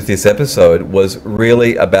difference was with this episode was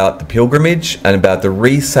really about the pilgrimage and about the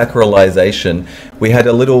re-sacralization. We had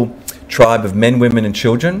a little tribe of men, women and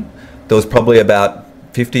children. There was probably about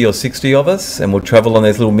 50 or 60 of us, and we'll travel on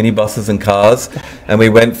these little minibuses and cars, and we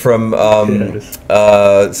went from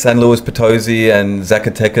San Luis Potosi and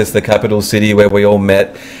Zacatecas, the capital city where we all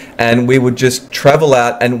met, and we would just travel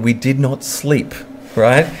out, and we did not sleep,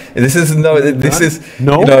 right? Here's the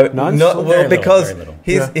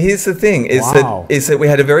thing is that we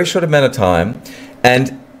had a very short amount of time,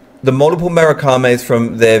 and the multiple Maracames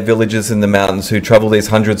from their villages in the mountains who travel these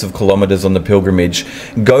hundreds of kilometers on the pilgrimage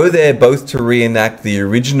go there both to reenact the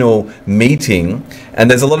original meeting, and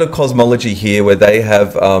there's a lot of cosmology here where they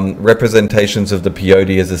have representations of the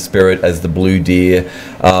peyote as a spirit, as the blue deer,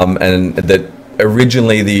 and that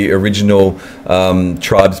originally the original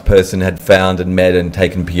tribesperson had found and met and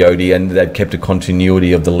taken peyote, and they'd kept a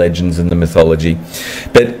continuity of the legends and the mythology.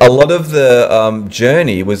 But a lot of the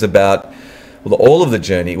journey was about, well, all of the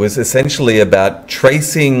journey was essentially about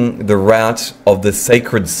tracing the route of the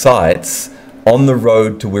sacred sites on the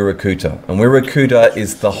road to Wirrakuta. And Wirrakuta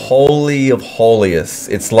is the holy of holiest.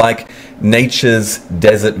 It's like nature's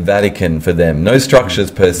desert Vatican for them. No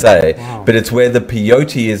structures per se, but it's where the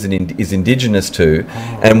peyote is indigenous to,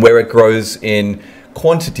 and where it grows in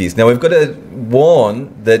quantities. Now, we've got to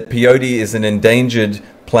warn that peyote is an endangered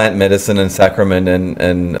plant medicine and sacrament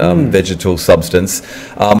and vegetal substance,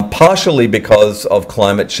 partially because of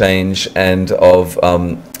climate change and of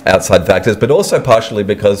outside factors, but also partially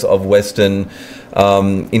because of Western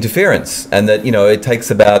interference, and that, it takes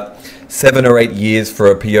about 7 or 8 years for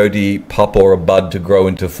a peyote pup or a bud to grow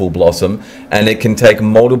into full blossom, and it can take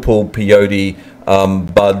multiple peyote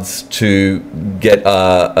buds to get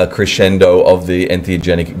a crescendo of the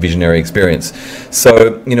entheogenic visionary experience.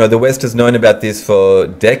 So, the West has known about this for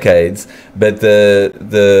decades, but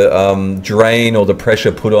the drain or the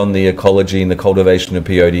pressure put on the ecology and the cultivation of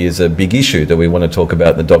peyote is a big issue that we want to talk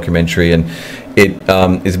about in the documentary, and it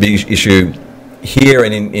is a big issue here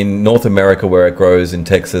and in North America, where it grows in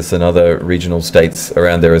Texas and other regional states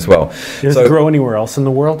around there as well. Does it grow anywhere else in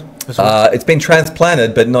the world? It's been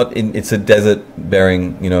transplanted, but not in. It's a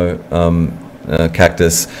desert-bearing,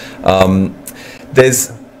 cactus.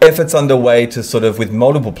 There's efforts underway to sort of with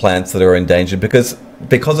multiple plants that are endangered because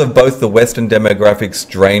of both the Western demographics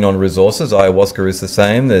drain on resources. Ayahuasca is the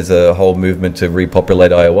same. There's a whole movement to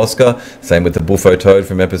repopulate ayahuasca. Same with the bufo toad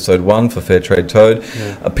from episode 1 for fair trade toad.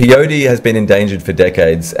 Yeah. Peyote has been endangered for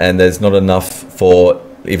decades, and there's not enough for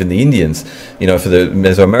even the Indians, for the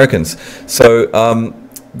Mesoamericans. So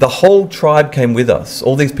the whole tribe came with us,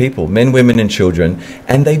 all these people, men, women, and children,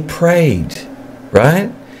 and they prayed,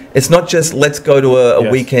 right? It's not just let's go to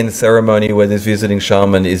a weekend ceremony where this visiting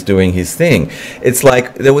shaman is doing his thing. It's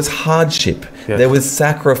like there was hardship, there was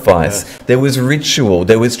sacrifice, there was ritual,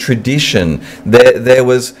 there was tradition, there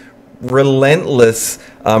was relentless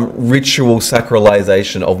ritual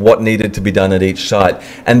sacralization of what needed to be done at each site.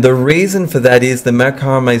 And the reason for that is the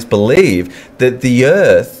Marakames believe that the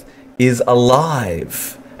earth is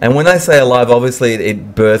alive. And when I say alive, obviously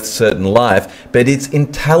it births certain life, but it's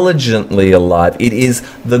intelligently alive. It is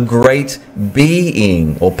the great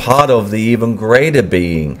being, or part of the even greater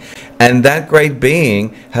being. And that great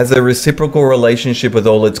being has a reciprocal relationship with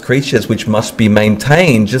all its creatures, which must be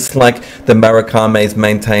maintained, just like the Marakames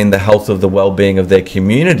maintain the health of the well-being of their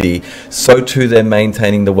community, so too they're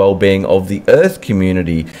maintaining the well-being of the earth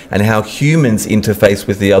community and how humans interface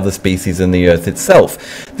with the other species in the earth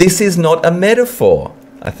itself. This is not a metaphor.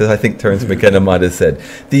 I think Terence McKenna might have said,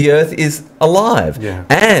 the earth is alive,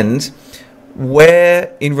 and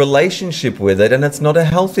we're in relationship with it, and it's not a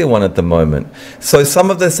healthy one at the moment. So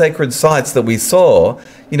some of the sacred sites that we saw,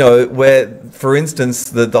 where, for instance,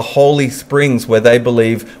 the holy springs, where they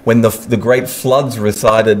believe when the great floods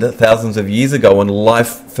resided thousands of years ago and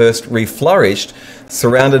life first reflourished,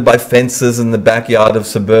 surrounded by fences in the backyard of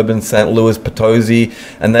suburban St. Louis Potosi,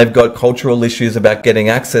 and they've got cultural issues about getting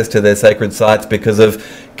access to their sacred sites because of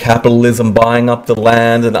capitalism buying up the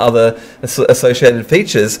land and other associated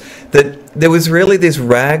features, that there was really this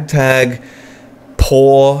ragtag,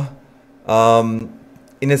 poor,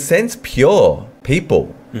 in a sense pure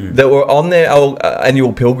people that were on their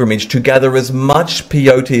annual pilgrimage to gather as much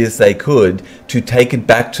peyote as they could to take it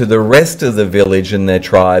back to the rest of the village and their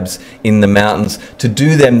tribes in the mountains to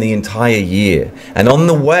do them the entire year. And on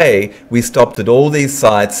the way, we stopped at all these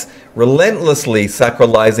sites, relentlessly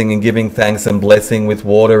sacralizing and giving thanks and blessing with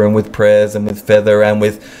water and with prayers and with feather and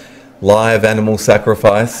with live animal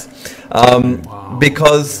sacrifice,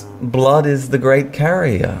 because blood is the great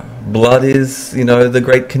carrier. Blood is, the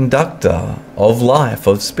great conductor of life,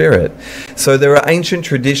 of spirit. So there are ancient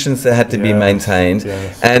traditions that had to be maintained.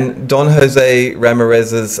 And Don Jose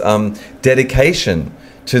Ramirez's dedication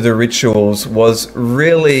to the rituals was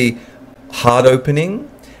really heart-opening.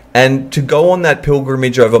 And to go on that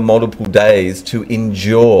pilgrimage over multiple days, to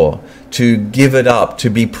endure, to give it up, to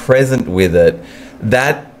be present with it,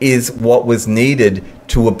 that is what was needed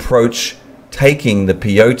to approach taking the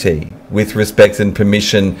peyote with respect and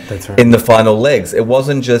permission in the final legs. It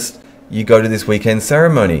wasn't just you go to this weekend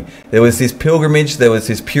ceremony. There was this pilgrimage, there was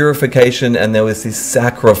this purification, and there was this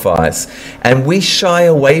sacrifice. And we shy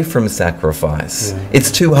away from sacrifice.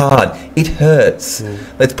 It's too hard. It hurts.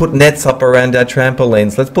 Let's put nets up around our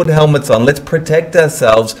trampolines. Let's put helmets on. Let's protect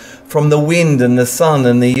ourselves from the wind and the sun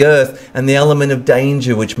and the earth and the element of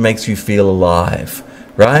danger which makes you feel alive.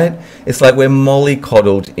 Right? It's like we're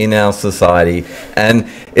mollycoddled in our society, and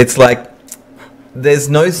it's like there's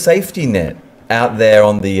no safety net out there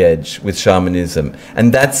on the edge with shamanism,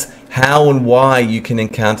 and that's how and why you can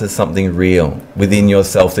encounter something real within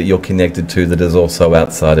yourself that you're connected to that is also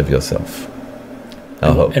outside of yourself.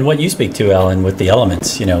 And what you speak to, Alan, with the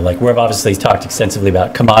elements, like we've obviously talked extensively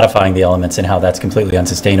about commodifying the elements and how that's completely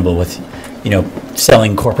unsustainable with,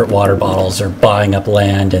 selling corporate water bottles or buying up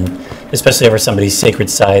land, and especially over somebody's sacred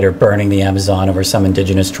site, or burning the Amazon over some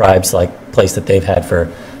indigenous tribes like place that they've had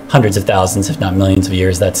for hundreds of thousands, if not millions of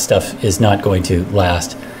years. That stuff is not going to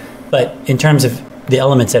last. But in terms of the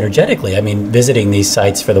elements energetically, visiting these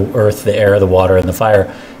sites for the earth, the air, the water, and the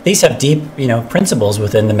fire, these have deep, principles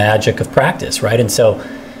within the magic of practice, right? And so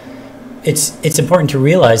it's important to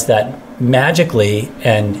realize that magically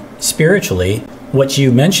and spiritually, what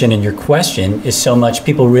you mentioned in your question is so much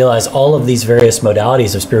people realize all of these various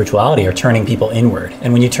modalities of spirituality are turning people inward.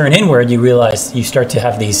 And when you turn inward, you realize you start to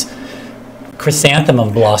have these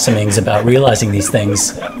chrysanthemum blossomings about realizing these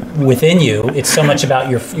things within you. It's so much about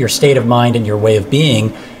your state of mind and your way of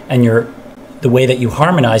being, and the way that you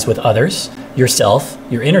harmonize with others, yourself,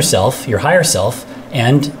 your inner self, your higher self,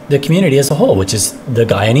 and the community as a whole, which is the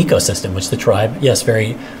Gaian ecosystem, which the tribe, yes,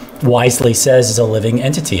 very wisely says is a living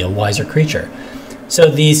entity, a wiser creature. So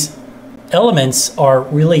these elements are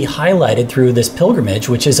really highlighted through this pilgrimage,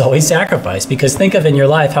 which is always sacrifice. Because think of in your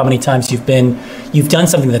life how many times you've done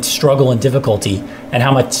something that's struggle and difficulty, and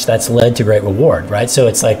how much that's led to great reward, right? So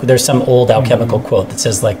it's like there's some old alchemical quote that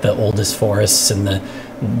says like the oldest forests and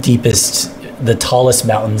the tallest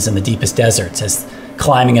mountains and the deepest deserts, as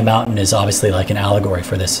climbing a mountain is obviously like an allegory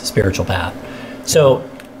for this spiritual path. So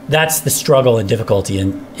that's the struggle and difficulty,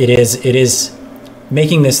 and it is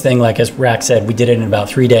making this thing, like as Rak said, we did it in about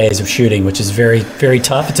 3 days of shooting, which is very, very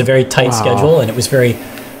tough. It's a very tight schedule, and it was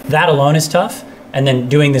that alone is tough. And then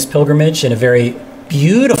doing this pilgrimage in a very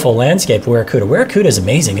beautiful landscape, Wirakuta. Wirakuta is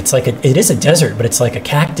amazing. It's like it is a desert, but it's like a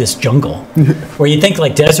cactus jungle, where you think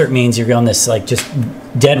like desert means you're on this like just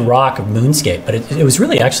dead rock moonscape, but it was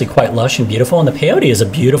really actually quite lush and beautiful. And the peyote is a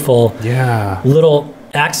beautiful little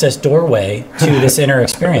access doorway to this inner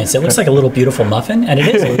experience. It looks like a little beautiful muffin, and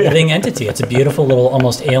it is a living entity. It's a beautiful little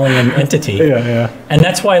almost alien entity. And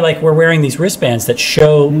that's why like we're wearing these wristbands that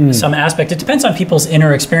show some aspect. It depends on people's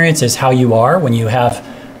inner experiences, how you are when you have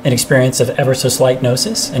an experience of ever so slight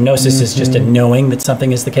gnosis. And gnosis is just a knowing that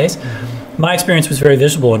something is the case. My experience was very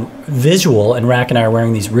visual, and Rak and I are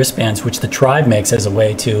wearing these wristbands, which the tribe makes as a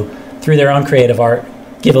way to, through their own creative art,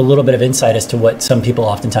 give a little bit of insight as to what some people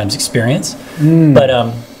oftentimes experience. But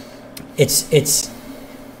it's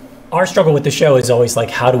our struggle with the show is always like,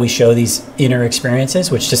 how do we show these inner experiences,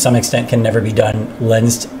 which to some extent can never be done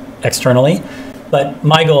lensed externally. But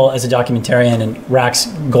my goal as a documentarian, and Rak's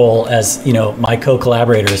goal as my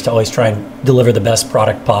co-collaborator, is to always try and deliver the best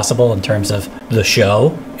product possible in terms of the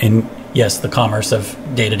show, and yes, the commerce of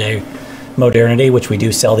day-to-day modernity, which we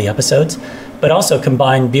do sell the episodes, but also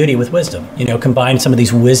combine beauty with wisdom. Combine some of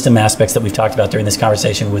these wisdom aspects that we've talked about during this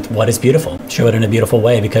conversation with what is beautiful. Show it in a beautiful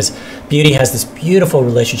way, because beauty has this beautiful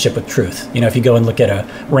relationship with truth. If you go and look at a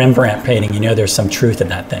Rembrandt painting, there's some truth in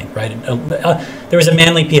that thing, right? There was a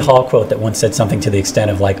Manly P. Hall quote that once said something to the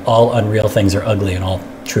extent of like, all unreal things are ugly and all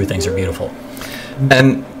true things are beautiful.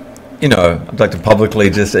 And I'd like to publicly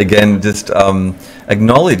acknowledge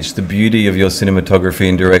the beauty of your cinematography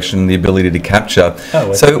and direction, the ability to capture.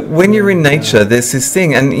 So when you're in nature, there's this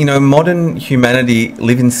thing, and modern humanity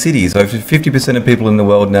live in cities. Over 50% of people in the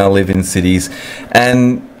world now live in cities,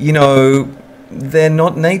 and they're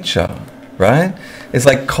not nature, right? It's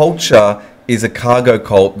like culture is a cargo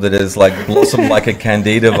cult that has like blossomed like a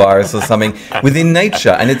candida virus or something within nature,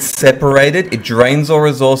 and it's separated. It drains all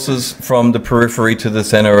resources from the periphery to the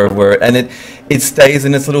center of where, and it stays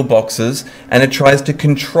in its little boxes, and it tries to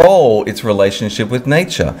control its relationship with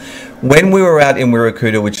nature. When we were out in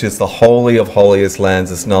Wirakuta, which is the holy of holiest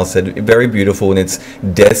lands, as Niles said, very beautiful in its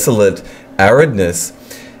desolate aridness,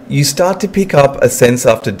 you start to pick up a sense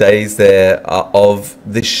after days there of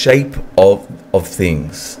the shape of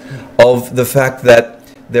things, of the fact that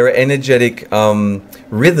there are energetic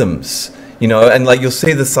rhythms, and like you'll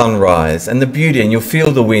see the sunrise and the beauty, and you'll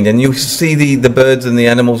feel the wind, and you'll see the birds and the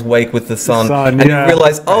animals wake with the sun, and you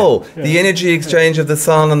realize, the energy exchange of the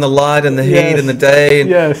sun and the light and the heat and the day,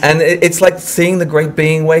 and it's like seeing the great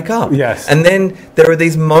being wake up. And then there are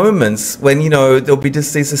these moments when there'll be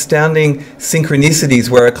just these astounding synchronicities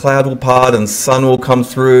where a cloud will part and sun will come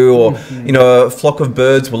through, or a flock of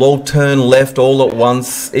birds will all turn left all at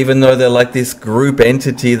once, even though they're like this group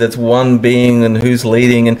entity that's one being and who's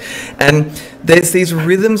leading, and there's these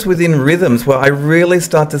rhythms within rhythms where I really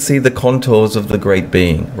start to see the contours of the great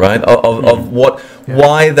being, right? Of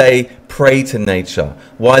why they pray to nature,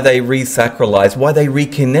 why they re-sacralize, why they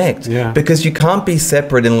reconnect. Because you can't be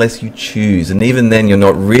separate unless you choose, and even then you're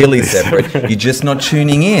not really separate. You're just not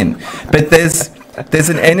tuning in. But there's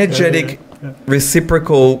an energetic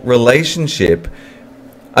reciprocal relationship.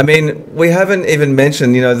 I mean, we haven't even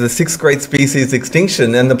mentioned, the sixth great species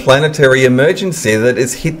extinction and the planetary emergency that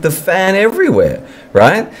has hit the fan everywhere,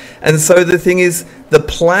 right? And so the thing is, the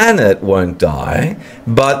planet won't die,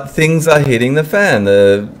 but things are hitting the fan.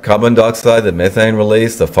 The carbon dioxide, the methane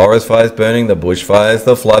release, the forest fires burning, the bushfires,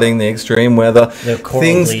 the flooding, the extreme weather. The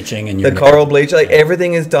coral bleaching. And the coral bleach, like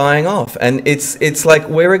everything is dying off. And it's like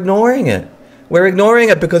we're ignoring it. We're ignoring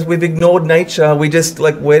it because we've ignored nature. We just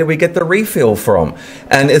like, where do we get the refill from?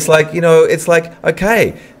 And it's like, it's like,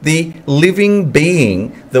 okay, the living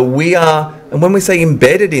being that we are, and when we say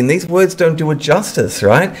embedded in, these words don't do it justice,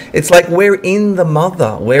 right? It's like we're in the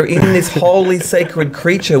mother. We're in this holy sacred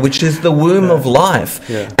creature, which is the womb of life.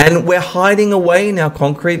 And we're hiding away in our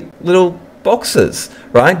concrete little boxes,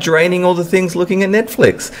 right? Draining all the things, looking at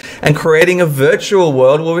Netflix, and creating a virtual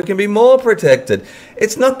world where we can be more protected.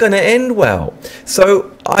 It's not going to end well.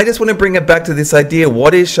 So I just want to bring it back to this idea.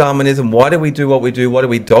 What is shamanism? Why do we do what we do? Why do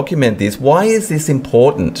we document this? Why is this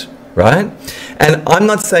important, right? And I'm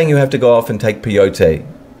not saying you have to go off and take peyote.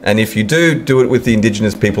 And if you do, do it with the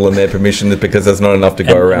indigenous people and their permission, because there's not enough to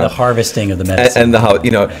go around. And the harvesting of the medicine. And the, you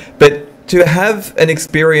know, but to have an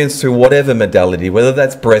experience through whatever modality, whether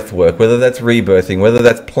that's breath work, whether that's rebirthing, whether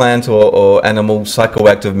that's plant or animal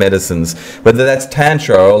psychoactive medicines, whether that's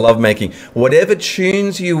tantra or lovemaking, whatever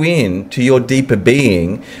tunes you in to your deeper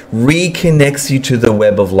being, reconnects you to the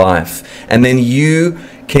web of life. And then you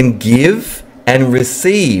can give and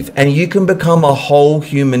receive, and you can become a whole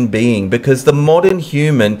human being, because the modern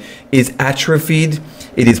human is atrophied.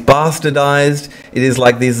 It is bastardized. It is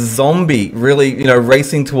like this zombie, really, you know,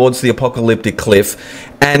 racing towards the apocalyptic cliff.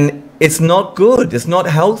 And it's not good. It's not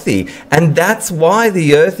healthy. And that's why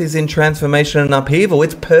the earth is in transformation and upheaval.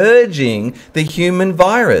 It's purging the human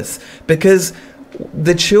virus, because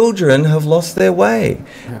the children have lost their way.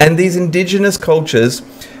 And these indigenous cultures,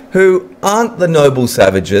 who aren't the noble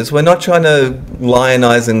savages, we're not trying to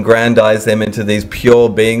lionize and grandize them into these pure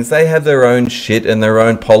beings. They have their own shit and their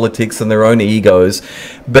own politics and their own egos.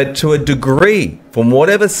 But to a degree, from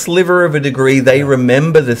whatever sliver of a degree, they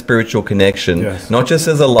remember the spiritual connection, not just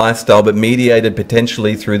as a lifestyle, but mediated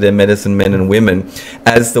potentially through their medicine men and women.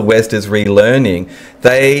 As the West is relearning,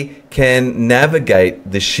 they can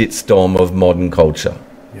navigate the shitstorm of modern culture.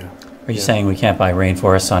 Are you saying we can't buy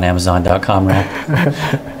rainforests on Amazon.com, Rak?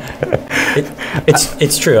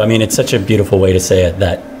 It's true. I mean, it's such a beautiful way to say it,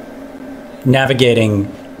 that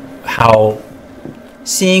navigating how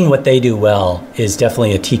seeing what they do well is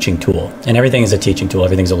definitely a teaching tool. And everything is a teaching tool.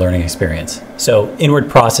 Everything's a learning experience. So inward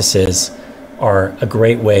processes are a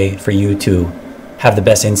great way for you to have the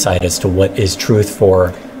best insight as to what is truth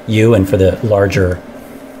for you and for the larger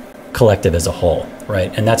collective as a whole,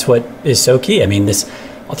 right? And that's what is so key. I mean,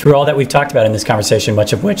 through all that we've talked about in this conversation,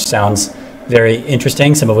 much of which sounds very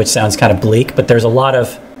interesting, some of which sounds kind of bleak, but there's a lot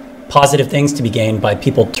of positive things to be gained by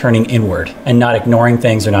people turning inward and not ignoring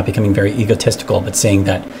things or not becoming very egotistical, but seeing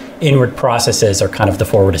that inward processes are kind of the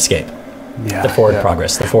forward escape, the forward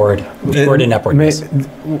progress, the forward and upwardness.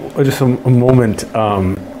 Just a moment.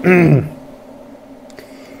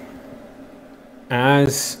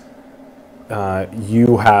 As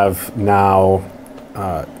you have now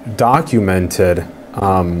documented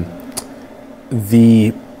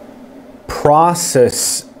the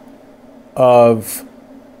process of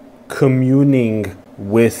communing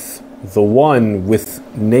with the one, with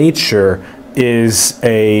nature, is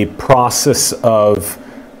a process of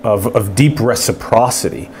deep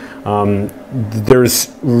reciprocity.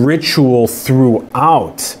 There's ritual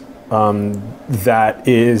throughout that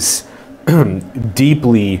is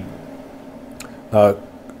deeply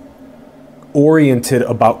oriented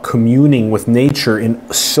about communing with nature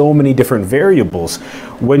in so many different variables.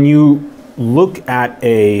 When you look at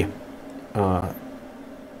a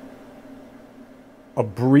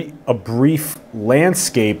brief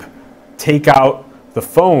landscape, take out the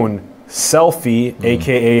phone, selfie,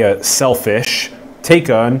 aka a selfish, take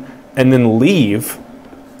on, and then leave,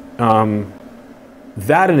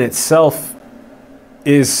 that in itself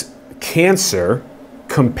is cancer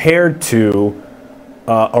compared to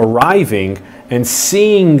arriving and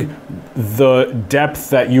seeing the depth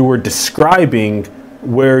that you were describing,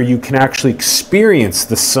 where you can actually experience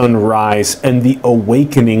the sunrise and the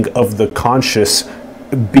awakening of the conscious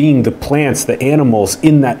being, the plants, the animals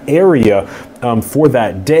in that area for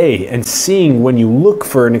that day. And seeing, when you look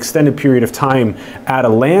for an extended period of time at a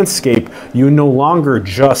landscape, you no longer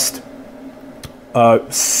just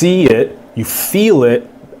see it, you feel it,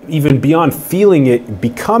 even beyond feeling it,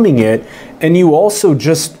 becoming it. And you also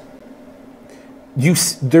just,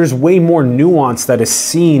 there's way more nuance that is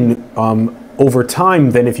seen over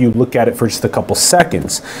time than if you look at it for just a couple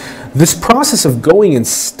seconds. This process of going and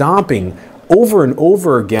stomping over and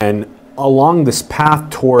over again along this path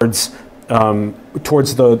towards the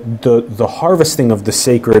harvesting of the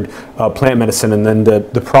sacred plant medicine, and then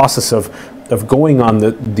the process of going on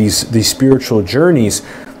these spiritual journeys,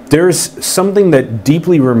 there's something that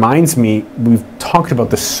deeply reminds me, we've talked about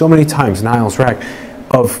this so many times, Niles, Rak,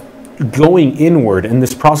 of going inward, and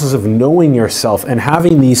this process of knowing yourself and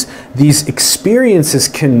having these experiences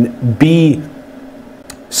can be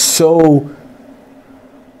so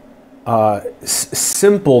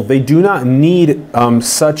simple. They do not need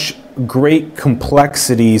such great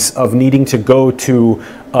complexities of needing to go to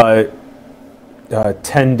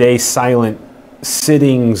 10-day silent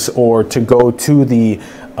sittings, or to go to the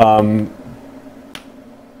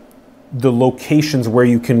the locations where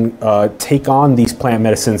you can take on these plant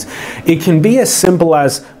medicines. It can be as simple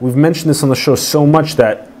as, we've mentioned this on the show so much,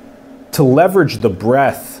 that to leverage the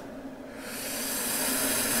breath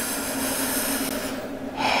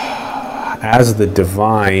as the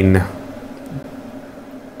divine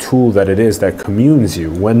tool that it is that communes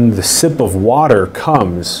you. When the sip of water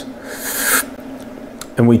comes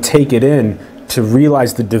and we take it in, to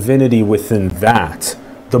realize the divinity within that.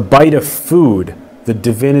 The bite of food, the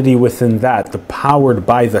divinity within that, the powered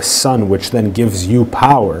by the sun, which then gives you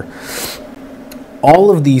power. All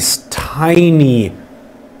of these tiny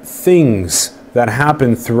things that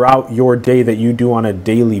happen throughout your day that you do on a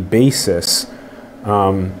daily basis,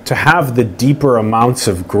 to have the deeper amounts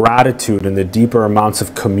of gratitude and the deeper amounts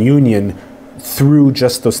of communion through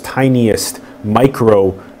just those tiniest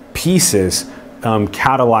micro pieces,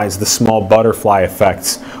 catalyze the small butterfly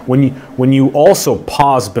effects. When you also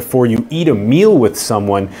pause before you eat a meal with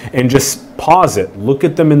someone and just pause it, look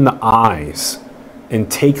at them in the eyes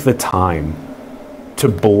and take the time to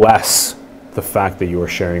bless the fact that you are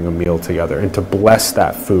sharing a meal together and to bless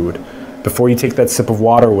that food. Before you take that sip of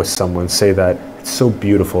water with someone, say that it's so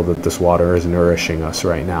beautiful that this water is nourishing us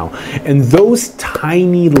right now. And those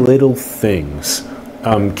tiny little things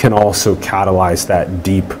can also catalyze that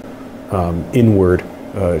deep inward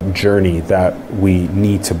journey that we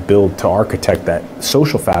need to build to architect that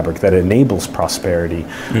social fabric that enables prosperity,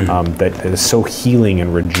 that is so healing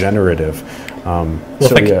and regenerative. Well,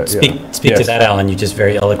 if I could speak to that, Alan, you just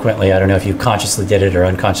very eloquently, I don't know if you consciously did it or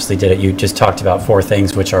unconsciously did it, you just talked about four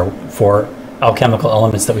things, which are four alchemical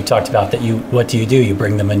elements that we talked about, that what do? You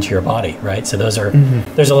bring them into your body, right? So those are,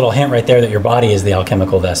 there's a little hint right there that your body is the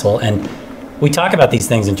alchemical vessel. And we talk about these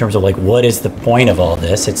things in terms of like, what is the point of all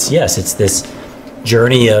this? It's this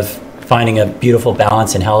journey of finding a beautiful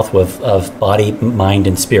balance and health of body, mind,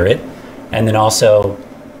 and spirit. And then also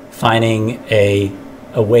finding a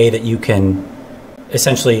way that you can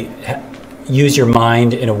essentially use your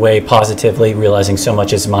mind in a way positively, realizing so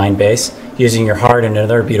much is mind-based, using your heart in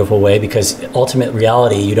another beautiful way, because ultimate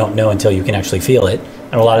reality you don't know until you can actually feel it.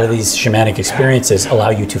 And a lot of these shamanic experiences allow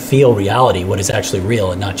you to feel reality, what is actually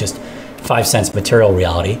real, and not just 5 sense material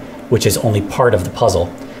reality, which is only part of the puzzle.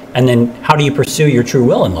 And then how do you pursue your true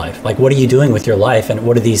will in life? Like, what are you doing with your life, and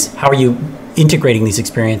how are you integrating these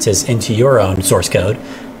experiences into your own source code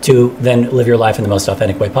to then live your life in the most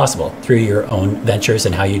authentic way possible through your own ventures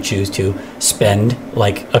and how you choose to spend,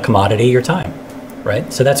 like a commodity, your time,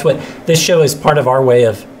 right? So that's what this show is, part of our way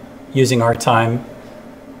of using our time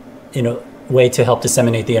in a way to help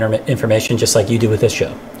disseminate the information, just like you do with this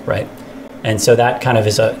show, right? And so that kind of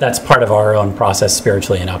that's part of our own process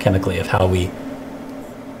spiritually and alchemically of how we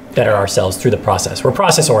better ourselves through the process. We're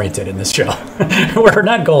process oriented in this show. We're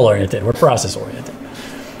not goal oriented, we're process oriented.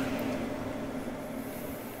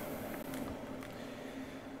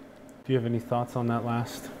 Do you have any thoughts on that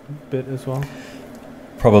last bit as well?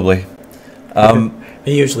 Probably.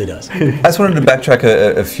 He usually does. I just wanted to backtrack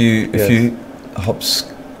a few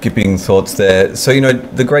hop-skipping thoughts there. So,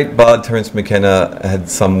 the great bard Terence McKenna had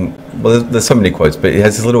there's so many quotes, but he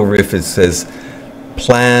has this little riff that says,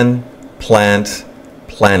 plan, plant,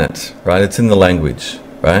 planet, right? It's in the language,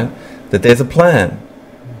 right? That there's a plan,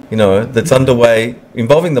 that's underway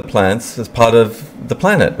involving the plants as part of the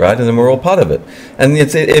planet, right? And then we're all part of it. And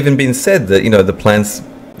it's even been said that, the plants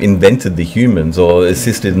invented the humans or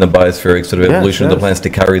assisted in the biospheric sort of evolution of the plants to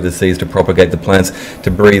carry the seeds, to propagate the plants, to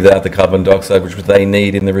breathe out the carbon dioxide, which they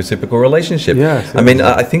need in the reciprocal relationship. I mean,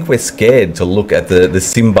 I think we're scared to look at the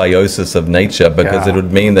symbiosis of nature, because it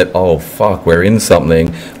would mean that, oh, fuck, we're in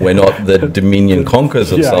something. We're not the dominion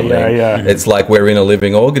conquerors of something. It's like we're in a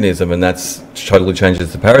living organism, and that's totally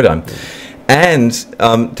changes the paradigm. And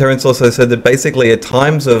Terence also said that basically at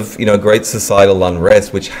times of great societal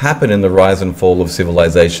unrest, which happen in the rise and fall of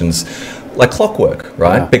civilizations, like clockwork,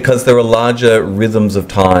 right? Because there are larger rhythms of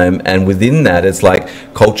time, and within that it's like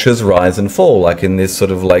cultures rise and fall, like in this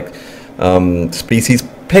sort of like species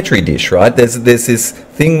petri dish, right? There's this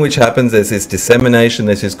thing which happens, there's this dissemination,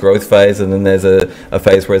 there's this growth phase, and then there's a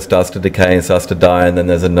phase where it starts to decay and starts to die, and then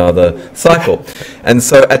there's another cycle. And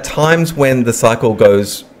so at times when the cycle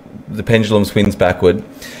goes, the pendulum swings backward,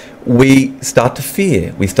 we start to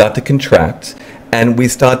fear, we start to contract, and we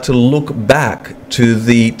start to look back to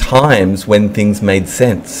the times when things made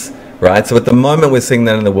sense, right? So at the moment we're seeing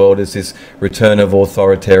that in the world is this return of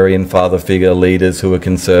authoritarian father figure leaders who are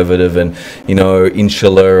conservative and,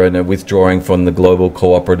 insular and are withdrawing from the global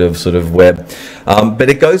cooperative sort of web. But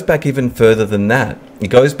it goes back even further than that. It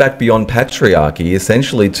goes back beyond patriarchy,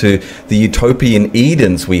 essentially to the utopian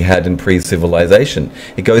Edens we had in pre-civilization.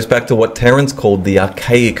 It goes back to what Terence called the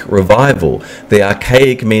archaic revival. The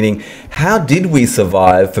archaic meaning, how did we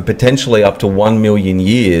survive for potentially up to 1 million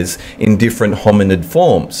years in different hominid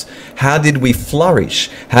forms? How did we flourish?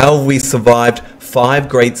 How have we survived 5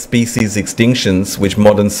 great species extinctions, which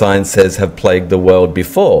modern science says have plagued the world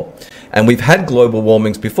before? And we've had global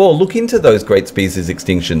warmings before. Look into those great species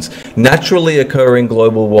extinctions. Naturally occurring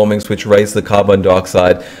global warmings which raise the carbon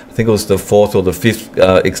dioxide. I think it was the 4th or the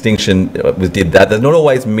 5th extinction did that. There's not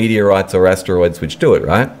always meteorites or asteroids which do it,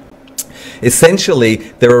 right? Essentially,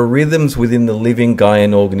 there are rhythms within the living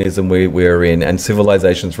Gaian organism we're in, and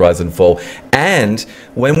civilizations rise and fall. And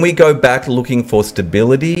when we go back looking for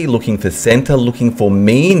stability, looking for center, looking for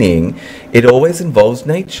meaning, it always involves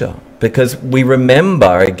nature. Because we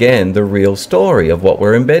remember, again, the real story of what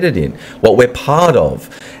we're embedded in, what we're part of.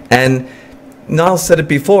 And Niles said it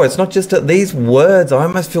before, it's not just that these words, I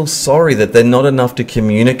almost feel sorry that they're not enough to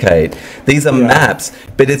communicate. These are maps,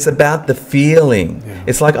 but it's about the feeling. Yeah.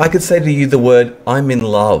 It's like I could say to you the word, I'm in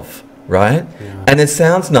love, right? Yeah. And it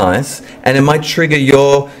sounds nice, and it might trigger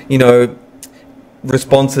your,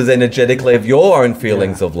 responses energetically of your own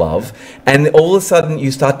feelings of love, and all of a sudden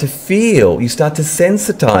you start to feel, you start to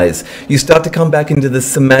sensitize, you start to come back into the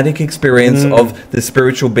somatic experience of the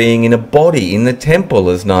spiritual being in a body, in the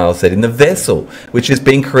temple, as Niles said, in the vessel, which is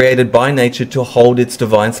being created by nature to hold its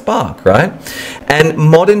divine spark, right? And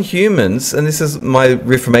modern humans, and this is my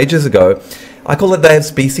riff from ages ago, I call it they have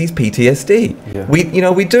species PTSD. Yeah.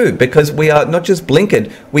 We do, because we are not just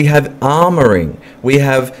blinkered, we have armoring, we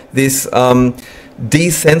have this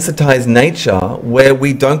desensitized nature where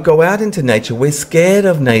we don't go out into nature. We're scared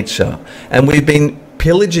of nature, and we've been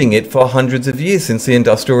pillaging it for hundreds of years since the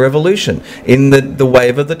Industrial Revolution in the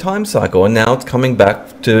wave of the time cycle, and now it's coming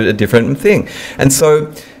back to a different thing. And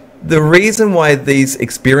so the reason why these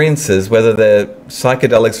experiences, whether they're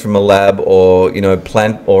psychedelics from a lab or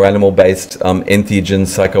plant or animal-based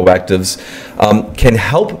entheogens, psychoactives, can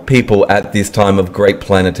help people at this time of great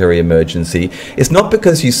planetary emergency, is not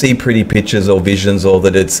because you see pretty pictures or visions or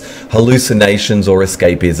that it's hallucinations or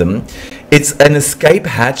escapism. It's an escape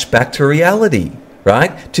hatch back to reality,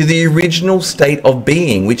 right? To the original state of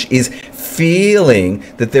being, which is feeling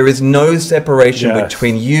that there is no separation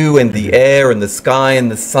between you and the air and the sky and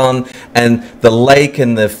the sun and the lake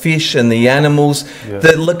and the fish and the animals.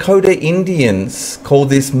 The Lakota Indians call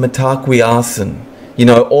this Mitakuye-Oyasin.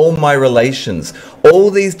 All my relations. All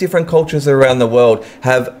these different cultures around the world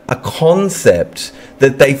have a concept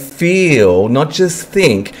that they feel, not just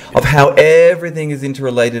think, of how everything is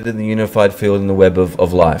interrelated in the unified field in the web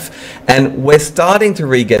of life. And we're starting to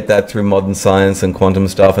re-get that through modern science and quantum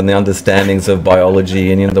stuff and the understandings of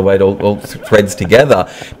biology and the way it all threads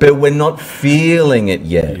together. But we're not feeling it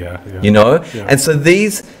yet, And so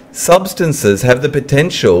these substances have the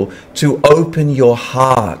potential to open your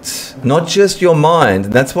heart, not just your mind.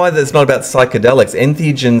 And that's why it's not about psychedelics.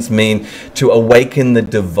 Entheogens mean to awaken the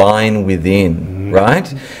divine within,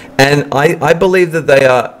 right? And I believe that they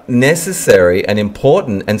are necessary and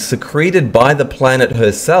important and secreted by the planet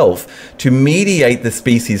herself to mediate the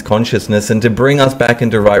species consciousness and to bring us back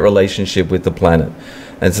into right relationship with the planet.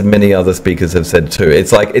 As many other speakers have said too.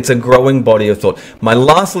 It's like, it's a growing body of thought. My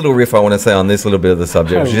last little riff I want to say on this little bit of the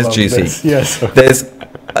subject, which is juicy. This. Yes. There's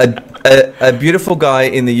a beautiful guy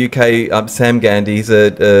in the UK, Sam Gandhi, he's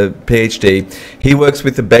a PhD. He works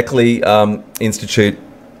with the Beckley Institute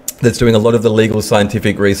that's doing a lot of the legal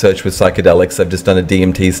scientific research with psychedelics. They've just done a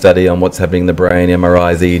DMT study on what's happening in the brain,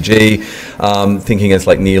 MRIs, EEG, thinking it's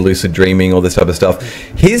like near lucid dreaming, all this type of stuff.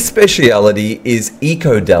 His speciality is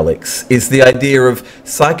ecodelics, is the idea of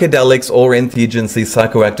psychedelics or entheogens, these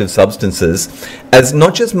psychoactive substances, as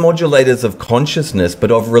not just modulators of consciousness,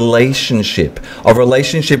 but of relationship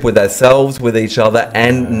with ourselves, with each other,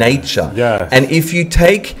 and nature. Yes. And if you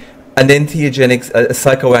take an entheogenic, a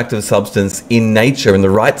psychoactive substance in nature, in the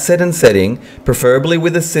right set and setting, preferably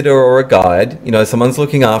with a sitter or a guide, someone's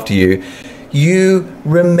looking after you, you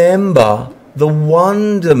remember the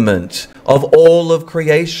wonderment of all of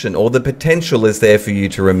creation, or the potential is there for you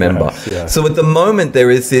to remember. Yes, yes. So at the moment there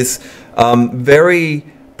is this very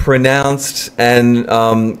pronounced and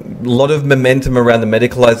a lot of momentum around the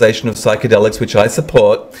medicalization of psychedelics, which I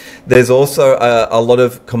support. There's also a lot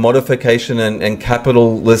of commodification and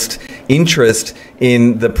capitalist interest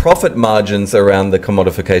in the profit margins around the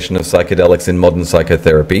commodification of psychedelics in modern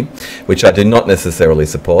psychotherapy, which I do not necessarily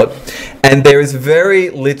support. And there is very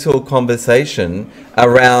little conversation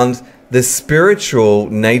around the spiritual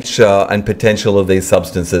nature and potential of these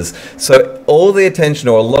substances. So all the attention,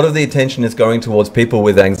 or a lot of the attention, is going towards people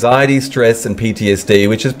with anxiety, stress, and PTSD,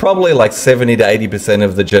 which is probably like 70 to 80%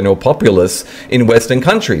 of the general populace in Western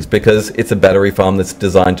countries, because it's a battery farm that's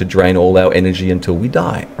designed to drain all our energy until we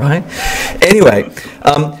die, right? Anyway,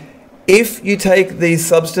 if you take these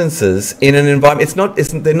substances in an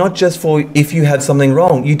environment, they're not just for if you have something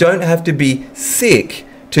wrong. You don't have to be sick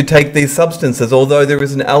to take these substances, although there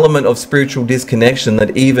is an element of spiritual disconnection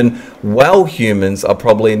that even well humans are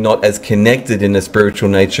probably not as connected in a spiritual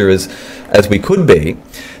nature as we could be,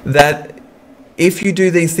 that if you do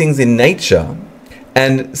these things in nature,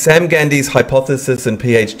 and Sam Gandy's hypothesis and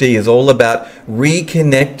PhD is all about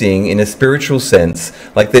reconnecting in a spiritual sense.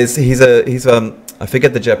 Like I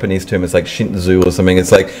forget the Japanese term, it's like Shinzu or something.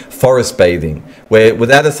 It's like forest bathing, where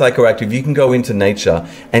without a psychoactive, you can go into nature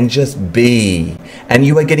and just be. And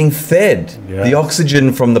you are getting fed the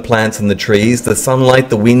oxygen from the plants and the trees, the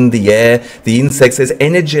sunlight, the wind, the air, the insects. There's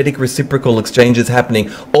energetic reciprocal exchanges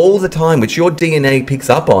happening all the time, which your DNA picks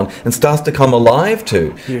up on and starts to come alive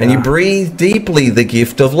to. Yeah. And you breathe deeply the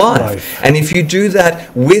gift of life. And if you do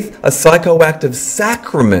that with a psychoactive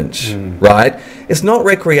sacrament, right, it's not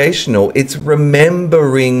recreational, it's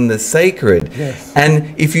remembering the sacred. Yes.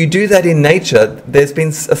 And if you do that in nature, there's been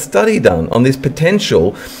a study done on this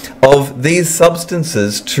potential of these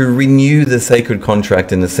substances to renew the sacred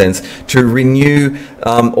contract, in a sense, to renew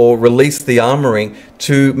or release the armoring,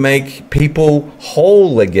 to make people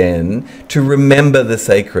whole again, to remember the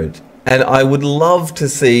sacred. And I would love to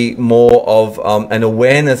see more of an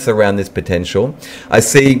awareness around this potential. I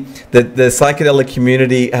see that the psychedelic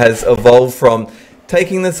community has evolved from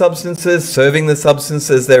taking the substances, serving the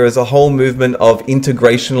substances. There is a whole movement of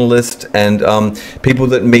integrationalists and people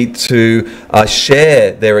that meet to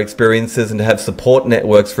share their experiences and to have support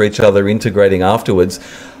networks for each other, integrating afterwards.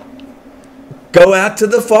 Go out to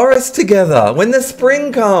the forest together when the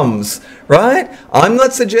spring comes, right? I'm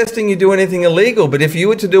not suggesting you do anything illegal, but if you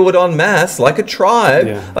were to do it en masse, like a tribe,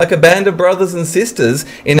 like a band of brothers and sisters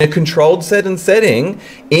in a controlled setting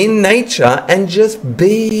in nature, and just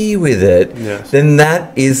be with it, then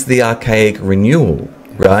that is the archaic renewal.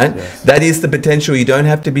 Right? Yes. That is the potential. You don't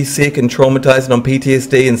have to be sick and traumatized and on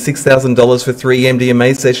PTSD and $6,000 for 3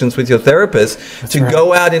 MDMA sessions with your therapist to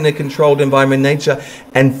go out in a controlled environment in nature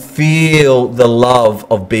and feel the love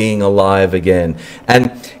of being alive again.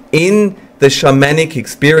 And in the shamanic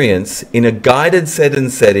experience, in a guided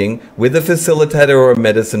setting with a facilitator or a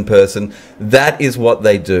medicine person, that is what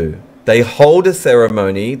they do. They hold a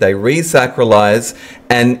ceremony, they re-sacralize,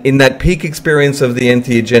 and in that peak experience of the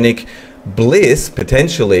entheogenic bliss,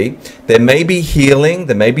 potentially, there may be healing,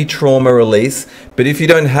 there may be trauma release, but if you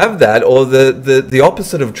don't have that, or the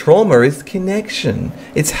opposite of trauma is connection.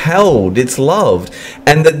 It's held, it's loved,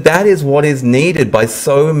 and that is what is needed by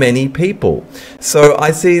so many people. So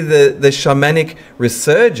I see the shamanic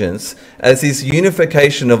resurgence as this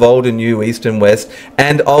unification of old and new, east and west,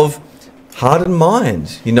 and of heart and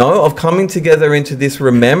mind, you know, of coming together into this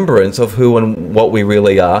remembrance of who and what we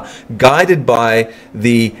really are, guided by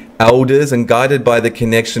the elders and guided by the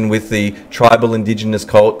connection with the tribal indigenous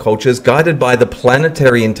cultures, guided by the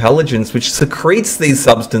planetary intelligence which secretes these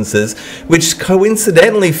substances, which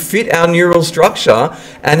coincidentally fit our neural structure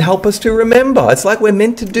and help us to remember. It's like we're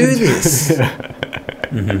meant to do this.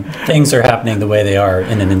 Things are happening the way they are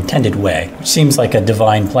in an intended way, which seems like a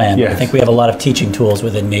divine plan. Yes. I think we have a lot of teaching tools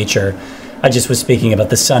within nature. I just was speaking about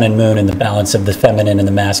the sun and moon and the balance of the feminine and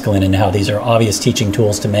the masculine, and how these are obvious teaching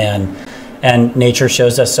tools to man. And nature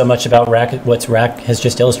shows us so much about what Rak has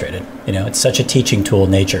just illustrated. You know, it's such a teaching tool,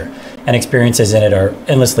 nature, and experiences in it are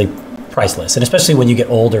endlessly priceless. And especially when you get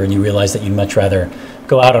older and you realize that you'd much rather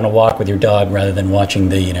go out on a walk with your dog rather than watching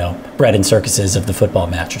the, you know, bread and circuses of the football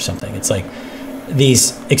match or something. It's like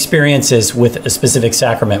these experiences with a specific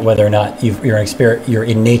sacrament, whether or not you're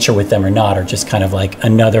in nature with them or not, are just kind of like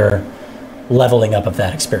another leveling up of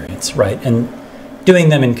that experience, right? And doing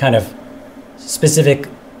them in kind of specific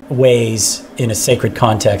ways in a sacred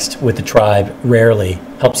context with the tribe rarely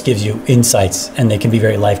gives you insights, and they can be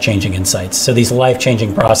very life-changing insights. So these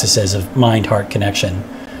life-changing processes of mind-heart connection,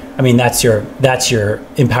 I mean, that's your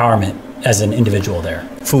empowerment as an individual there.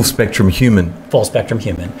 Full spectrum human. Full spectrum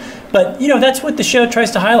human. But, you know, that's what the show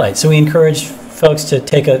tries to highlight. So we encourage folks to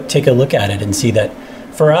take a look at it and see that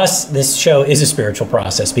for us, this show is a spiritual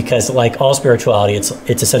process, because like all spirituality, it's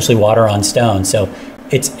essentially water on stone. So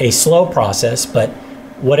it's a slow process, but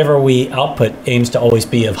whatever we output aims to always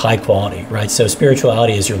be of high quality, right? So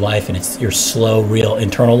spirituality is your life, and it's your slow, real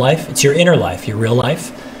internal life. It's your inner life, your real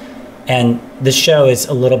life. And this show is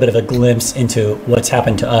a little bit of a glimpse into what's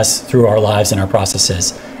happened to us through our lives and our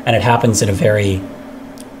processes. And it happens in a very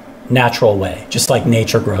natural way. Just like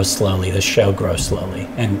nature grows slowly, this show grows slowly.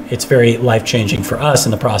 And it's very life-changing for us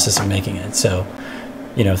in the process of making it. So,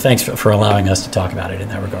 you know, thanks for allowing us to talk about it in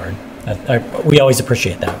that regard. We always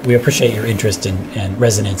appreciate that. We appreciate your interest and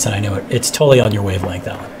resonance, and I know it's totally on your wavelength,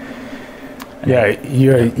 Alan. Yeah,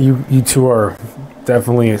 you two are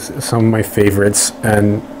definitely some of my favorites,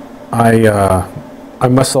 and I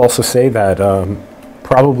must also say that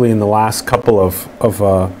probably in the last couple of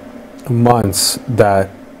months that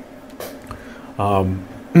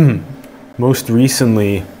most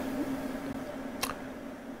recently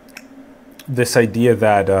this idea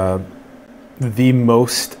that the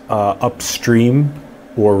most upstream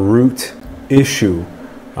or root issue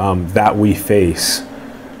that we face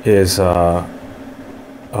is the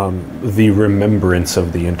remembrance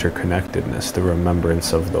of the interconnectedness, the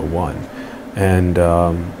remembrance of the one. And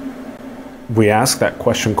we ask that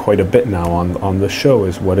question quite a bit now on the show,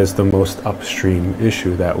 is what is the most upstream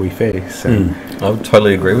issue that we face? And I would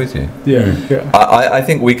totally agree with you. yeah. I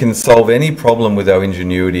think we can solve any problem with our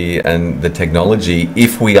ingenuity and the technology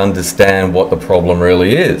if we understand what the problem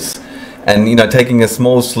really is. And, you know, taking a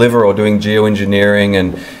small sliver or doing geoengineering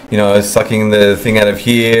and, you know, sucking the thing out of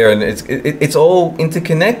here, and it's all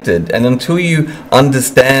interconnected. And until you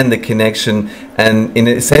understand the connection and, in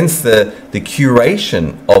a sense, the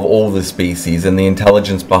curation of all the species and the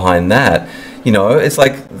intelligence behind that, you know, it's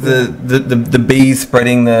like the bees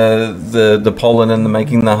spreading the pollen and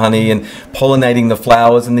making the honey and pollinating the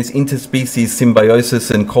flowers, and this interspecies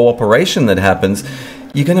symbiosis and cooperation that happens,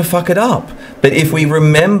 you're going to fuck it up. But if we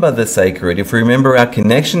remember the sacred, if we remember our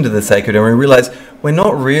connection to the sacred, and we realize we're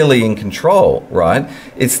not really in control, right?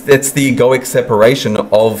 It's the egoic separation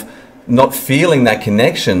of not feeling that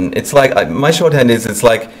connection. It's like, my shorthand is, it's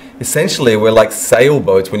like, essentially we're like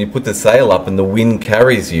sailboats when you put the sail up and the wind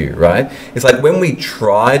carries you, right? It's like when we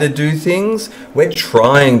try to do things, we're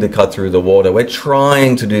trying to cut through the water, we're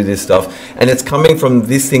trying to do this stuff, and it's coming from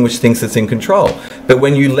this thing which thinks it's in control. But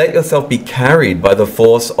when you let yourself be carried by the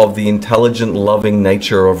force of the intelligent, loving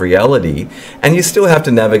nature of reality, and you still have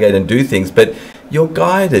to navigate and do things, but you're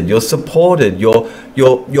guided, you're supported,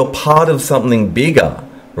 you're part of something bigger,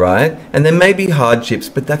 right? And there may be hardships,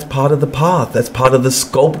 but that's part of the path. That's part of the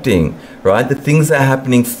sculpting, right? The things that are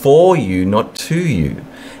happening for you, not to you.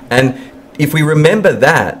 And if we remember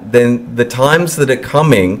that, then the times that are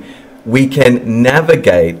coming, we can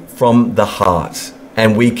navigate from the heart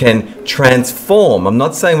and we can transform. I'm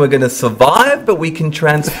not saying we're going to survive, but we can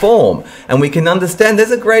transform and we can understand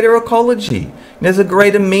there's a greater ecology. There's a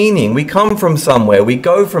greater meaning. We come from somewhere. We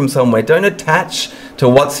go from somewhere. Don't attach to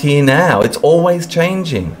what's here now. It's always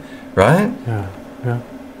changing, right?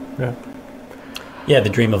 Yeah, the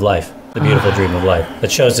dream of life, the beautiful dream of life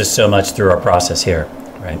that shows us so much through our process here,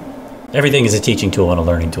 right? Everything is a teaching tool and a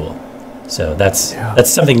learning tool. So that's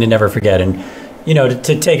something to never forget. And, you know,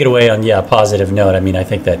 to take it away on, a positive note, I mean, I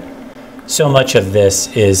think that so much of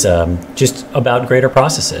this is just about greater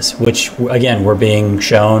processes, which, again, we're being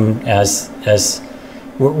shown as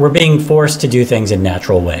we're being forced to do things in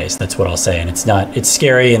natural ways. That's what I'll say. And it's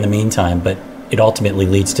scary in the meantime, but it ultimately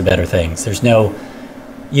leads to better things.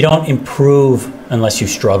 You don't improve unless you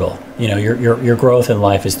struggle. You know, your growth in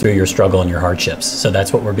life is through your struggle and your hardships. So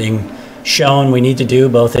that's what we're being shown we need to do,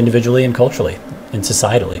 both individually and culturally and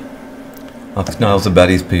societally. Ask Niles about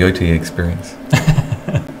his peyote experience.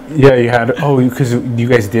 Yeah, you had, because you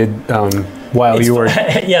guys did while you were...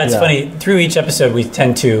 It's funny. Through each episode, we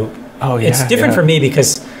tend to... it's different for me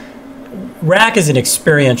because Rak is an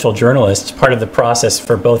experiential journalist. Part of the process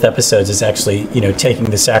for both episodes is actually, taking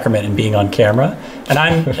the sacrament and being on camera. And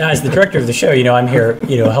I'm, as the director of the show, I'm here,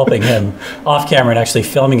 helping him off camera and actually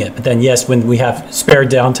filming it. But then, yes, when we have spare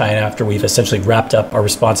downtime after we've essentially wrapped up our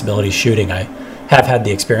responsibilities shooting, I have had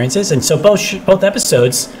the experiences. And so both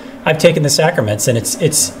episodes, I've taken the sacraments, and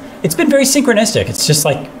it's been very synchronistic. It's just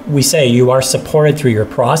like we say, you are supported through your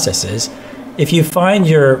processes. If you find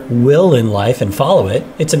your will in life and follow it,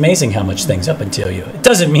 it's amazing how much things up until you. It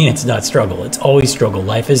doesn't mean it's not struggle. It's always struggle.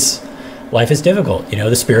 Life is difficult.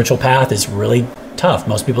 The spiritual path is really tough.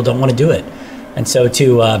 Most people don't want to do it. And so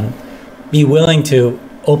to be willing to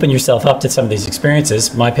open yourself up to some of these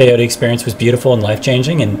experiences, my peyote experience was beautiful and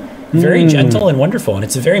life-changing and very gentle and wonderful. And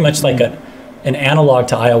it's very much like an analog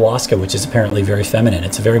to ayahuasca, which is apparently very feminine.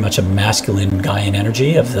 It's very much a masculine Gaian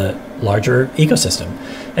energy of the larger ecosystem.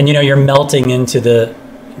 And you're melting into the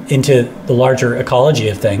larger ecology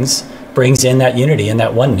of things, brings in that unity and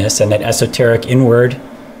that oneness and that esoteric inward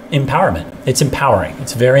empowerment. It's empowering.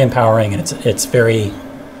 It's very empowering, and it's very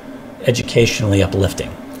educationally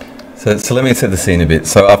uplifting. So let me set the scene a bit.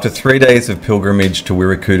 So after 3 days of pilgrimage to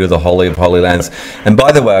Wirrakuta, the Holy of Holy Lands, and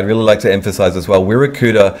by the way, I'd really like to emphasize as well,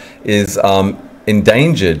 Wirrakuta is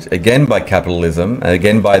endangered again by capitalism, and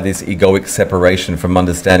again by this egoic separation from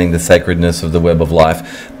understanding the sacredness of the web of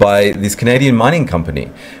life, by this Canadian mining company,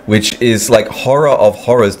 which is like horror of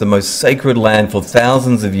horrors, the most sacred land for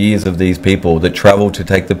thousands of years of these people that travel to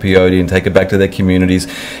take the peyote and take it back to their communities.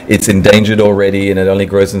 It's endangered already, and it only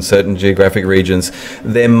grows in certain geographic regions.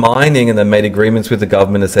 They're mining, and they made agreements with the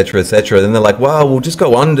government, etc., etc. Then they're like, well, we'll just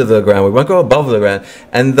go under the ground, we won't go above the ground.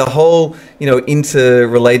 And the whole, you know,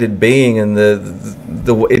 interrelated being and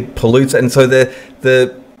it pollutes, and so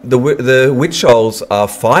the witch trolls are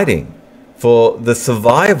fighting for the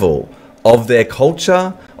survival of their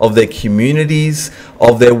culture, of their communities,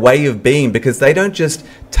 of their way of being, because they don't just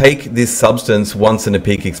take this substance once in a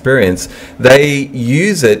peak experience. They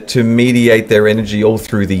use it to mediate their energy all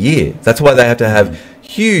through the year. That's why they have to have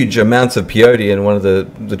huge amounts of peyote and one of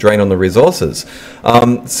the drain on the resources.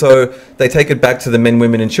 So they take it back to the men,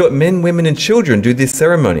 women, and children. Men, women, and children do this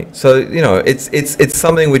ceremony. So you know, it's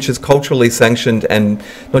something which is culturally sanctioned and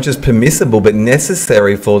not just permissible, but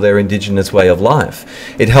necessary for their indigenous way of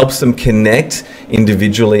life. It helps them connect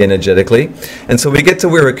individually, energetically. And so we get to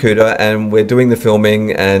Wirrakuta, and we're doing the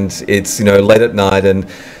filming, and it's, you know, late at night,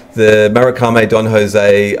 and the Marikame Don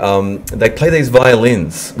Jose, they play these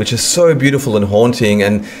violins, which are so beautiful and haunting,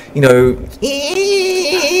 and, you know,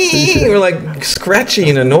 we're like scratchy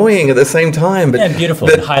and annoying at the same time. But, yeah,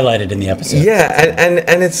 beautiful, and highlighted in the episode. Yeah,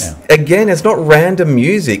 and it's, again, it's not random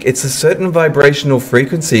music. It's a certain vibrational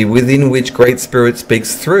frequency within which Great Spirit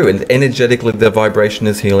speaks through, and energetically the vibration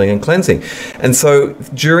is healing and cleansing. And so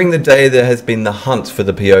during the day there has been the hunt for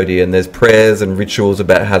the peyote, and there's prayers and rituals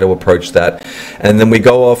about how to approach that. And then we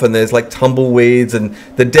go off, and there's like tumbleweeds, and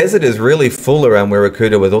the desert is really full around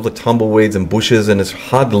Wirrakuta with all the tumbleweeds and bushes, and it's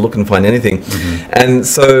hard to look and find anything. And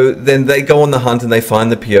so then they go on the hunt, and they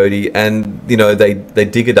find the peyote, and you know, they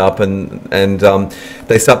dig it up, and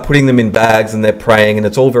they start putting them in bags, and they're praying, and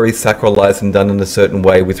it's all very sacralized and done in a certain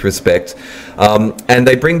way with respect. And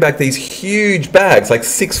they bring back these huge bags, like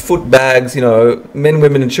 6-foot bags, you know, men,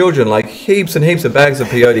 women, and children, like heaps and heaps of bags of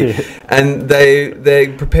peyote. And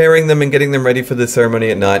they're preparing them and getting them ready for the ceremony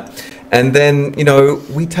at night. And then, you know,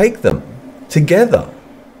 we take them together,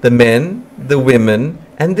 the men, the women,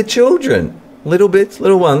 and the children, little bits,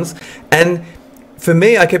 little ones. And for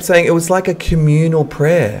me, I kept saying it was like a communal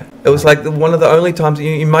prayer. It was like one of the only times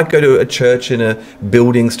you might go to a church in a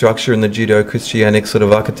building structure in the Judeo-Christianic sort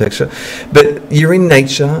of architecture, but you're in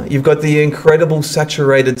nature. You've got the incredible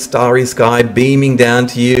saturated starry sky beaming down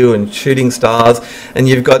to you and shooting stars, and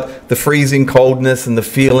you've got the freezing coldness and the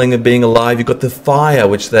feeling of being alive. You've got the fire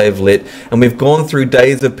which they've lit, and we've gone through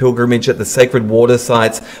days of pilgrimage at the sacred water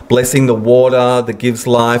sites, blessing the water that gives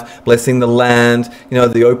life, blessing the land, you know,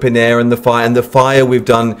 the open air and the fire. And the fire, we've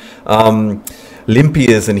done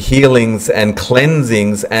limpias and healings and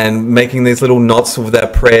cleansings, and making these little knots with our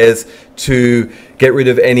prayers to get rid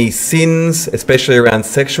of any sins, especially around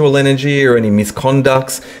sexual energy or any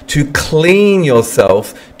misconducts, to clean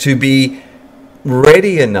yourself, to be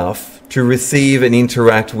ready enough to receive and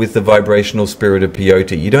interact with the vibrational spirit of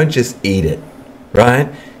peyote. You don't just eat it,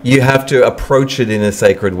 right? You have to approach it in a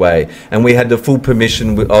sacred way. And we had the full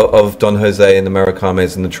permission of Don Jose and the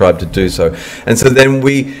Marikames and the tribe to do so. And so then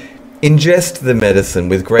we ingest the medicine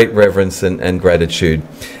with great reverence and gratitude.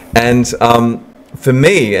 And for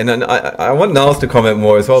me, and I want Niles to comment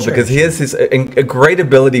more as well, because he has this a great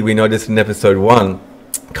ability we noticed in episode 1,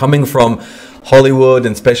 coming from Hollywood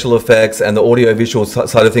and special effects and the audio-visual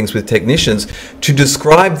side of things with technicians, to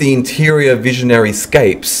describe the interior visionary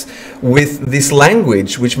scapes with this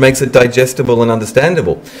language which makes it digestible and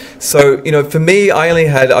understandable. So, you know, for me, I only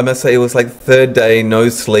had, I must say, it was like third day, no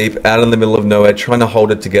sleep, out in the middle of nowhere, trying to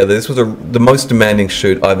hold it together. This was the most demanding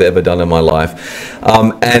shoot I've ever done in my life.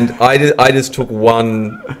 And I just took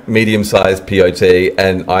one medium-sized peyote,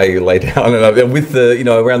 and I lay down and with the, you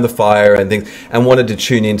know, around the fire and things, and wanted to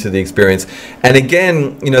tune into the experience. And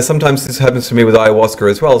again, you know, sometimes this happens to me with ayahuasca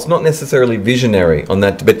as well. It's not necessarily visionary on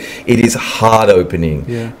that, but it is heart opening.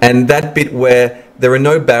 Yeah. And that bit where there are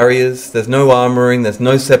no barriers, there's no armoring, there's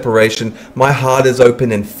no separation. My heart is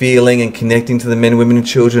open and feeling and connecting to the men, women, and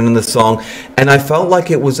children in the song. And I felt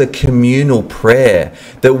like it was a communal prayer,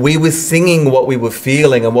 that we were singing what we were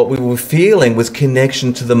feeling, and what we were feeling was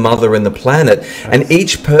connection to the mother and the planet. And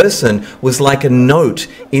each person was like a note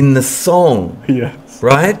in the song. Yeah.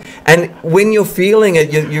 Right? And when you're feeling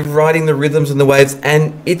it, you're writing the rhythms and the waves,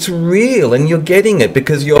 and it's real, and you're getting it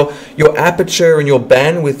because your aperture and your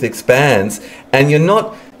bandwidth expands, and you're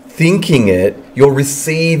not thinking it, you're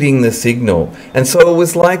receiving the signal. And so it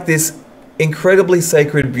was like this incredibly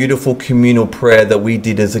sacred, beautiful communal prayer that we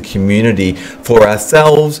did as a community for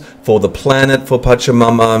ourselves, for the planet, for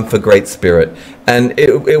Pachamama, and for Great Spirit. And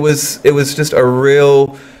it was just a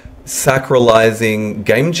real sacralizing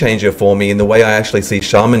game changer for me in the way I actually see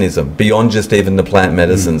shamanism, beyond just even the plant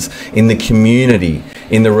medicines, in the community,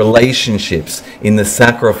 in the relationships, in the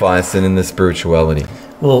sacrifice, and in the spirituality.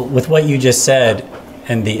 Well, with what you just said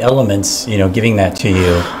and the elements, giving that to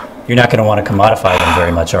you, you're not going to want to commodify them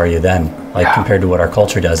very much, are you then? Like compared to what our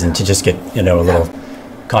culture does. And to just get, a little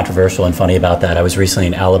controversial and funny about that, I was recently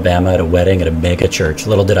in Alabama at a wedding at a mega church.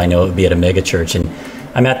 Little did I know it would be at a mega church. And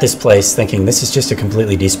I'm at this place thinking this is just a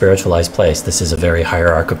completely despiritualized place. This is a very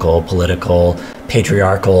hierarchical, political,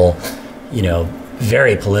 patriarchal,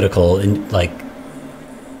 very political, and like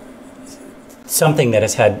something that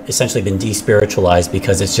has had essentially been despiritualized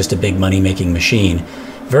because it's just a big money-making machine,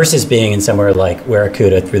 versus being in somewhere like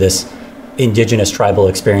Warakuta through this indigenous tribal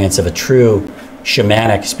experience of a true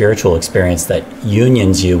shamanic spiritual experience that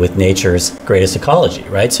unions you with nature's greatest ecology,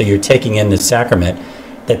 right? So you're taking in this sacrament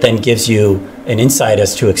that then gives you an insight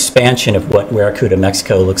as to expansion of what Warakuta,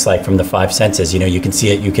 Mexico looks like from the five senses. You can see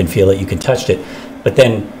it, you can feel it, you can touch it. But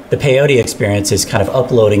then the peyote experience is kind of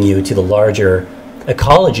uploading you to the larger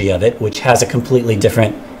ecology of it, which has a completely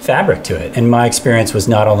different fabric to it. And my experience was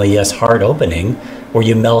not only, yes, heart opening, where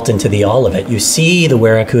you melt into the all of it. You see the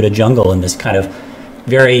Warakuta jungle in this kind of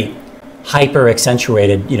very hyper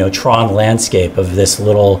accentuated, Tron landscape of these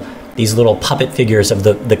little puppet figures of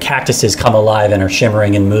the cactuses come alive and are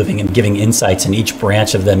shimmering and moving and giving insights, and each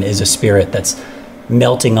branch of them is a spirit that's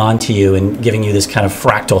melting onto you and giving you this kind of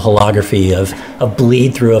fractal holography of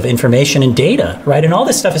bleed through of information and data, right? And all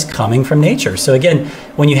this stuff is coming from nature. So again,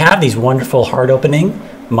 when you have these wonderful heart opening,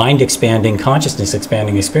 mind expanding, consciousness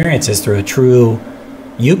expanding experiences through a true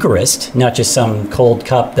Eucharist, not just some cold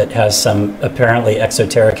cup that has some apparently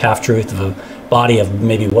exoteric half-truth of a body of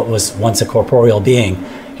maybe what was once a corporeal being,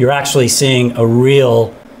 you're actually seeing a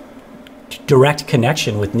real direct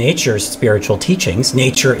connection with nature's spiritual teachings.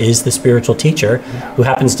 Nature is the spiritual teacher who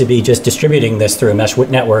happens to be just distributing this through a mesh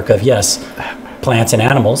network of, yes, plants and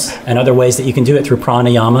animals, and other ways that you can do it through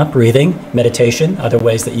pranayama, breathing, meditation, other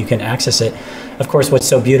ways that you can access it. Of course, what's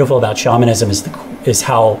so beautiful about shamanism is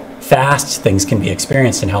how fast things can be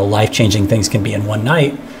experienced and how life-changing things can be in one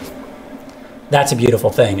night. That's a beautiful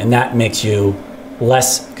thing, and that makes you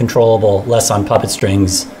less controllable, less on puppet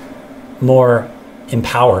strings, more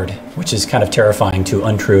empowered, which is kind of terrifying to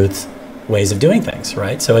untruth ways of doing things,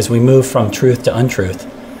 right? So as we move from truth to untruth,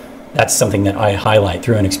 that's something that I highlight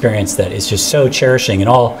through an experience that is just so cherishing. And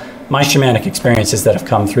all my shamanic experiences that have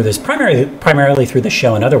come through this, primarily through the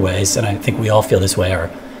show and other ways, and I think we all feel this way, are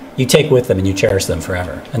you take with them and you cherish them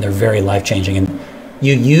forever. And they're very life-changing. And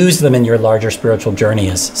you use them in your larger spiritual journey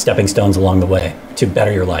as stepping stones along the way to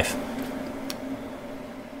better your life.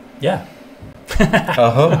 Yeah.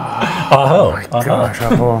 Oh my gosh,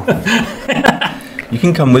 You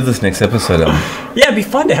can come with us next episode, Yeah, it'd be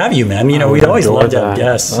fun to have you, man. We'd always love to have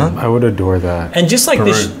guests. I would adore that. And just like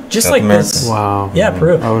this, wow. Yeah,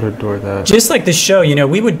 Peru. I would adore that. Just like this show,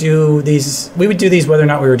 we would do these whether or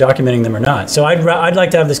not we were documenting them or not. So I'd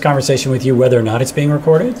like to have this conversation with you whether or not it's being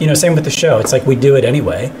recorded. Same with the show. It's like we do it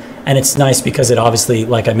anyway, and it's nice because it obviously,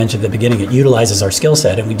 like I mentioned at the beginning, it utilizes our skill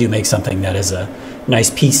set, and we do make something that is a nice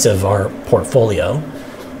piece of our portfolio.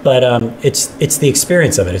 But it's the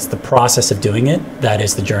experience of it. It's the process of doing it. That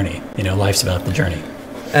is the journey. Life's about the journey.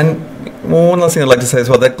 And one last thing I'd like to say as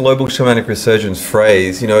well, that global shamanic resurgence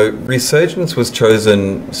phrase, resurgence was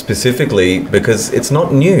chosen specifically because it's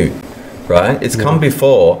not new, right? It's come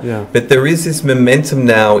before, but there is this momentum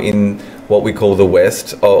now in what we call the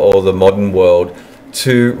West or the modern world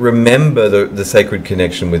to remember the sacred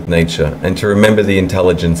connection with nature, and to remember the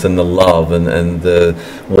intelligence and the love and the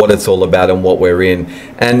what it's all about and what we're in.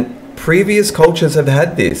 And previous cultures have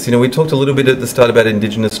had this. We talked a little bit at the start about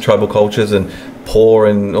indigenous tribal cultures and poor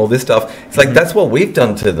and all this stuff. It's like that's what we've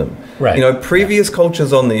done to them. Right. Previous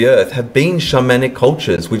cultures on the earth have been shamanic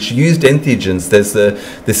cultures which used entheogens. There's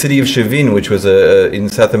the city of Chavin, which was in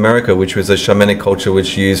South America, which was a shamanic culture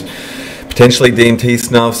which used potentially DMT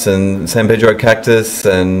snuffs and San Pedro cactus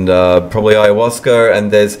and probably ayahuasca. And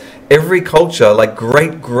there's every culture, like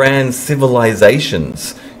great grand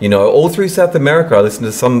civilizations, you know, all through South America. I listened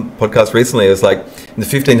to some podcast recently. It was like in the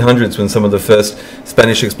 1500s when some of the first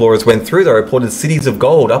Spanish explorers went through, they reported cities of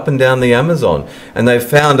gold up and down the Amazon. And they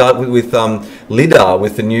found out with LIDAR,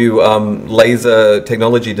 with the new laser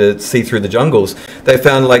technology to see through the jungles, they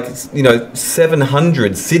found like, you know,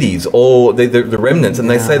 700 cities, or the remnants. And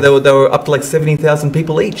they say they were up to like 70,000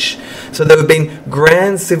 people each. So there have been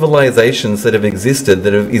grand civilizations that have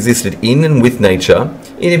existed in and with nature,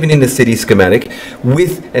 even in a city schematic,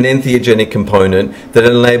 with an entheogenic component that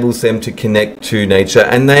enables them to connect to nature.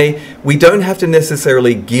 And we don't have to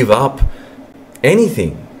necessarily give up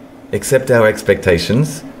anything except our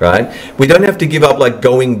expectations, right? We don't have to give up like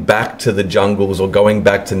going back to the jungles or going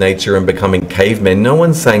back to nature and becoming cavemen. No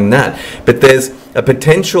one's saying that. But there's a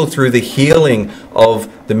potential through the healing of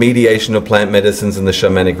the mediation of plant medicines and the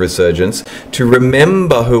shamanic resurgence to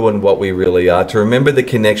remember who and what we really are, to remember the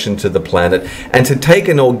connection to the planet, and to take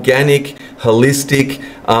an organic, holistic,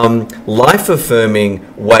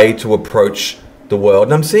 life-affirming way to approach the world.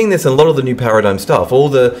 And I'm seeing this in a lot of the new paradigm stuff, all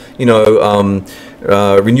the, you know,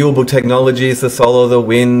 renewable technologies, the solar, the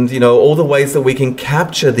wind, you know, all the ways that we can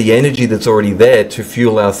capture the energy that's already there to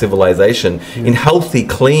fuel our civilization in healthy,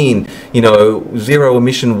 clean, you know, zero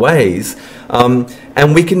emission ways.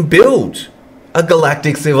 And we can build a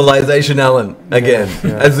galactic civilization, Alan, again,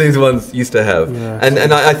 as these ones used to have.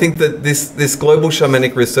 And I think that this global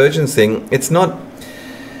shamanic resurgence thing, it's not...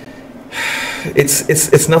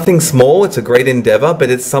 It's nothing small. It's a great endeavor,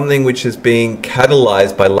 but it's something which is being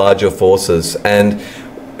catalyzed by larger forces, and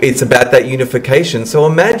it's about that unification. So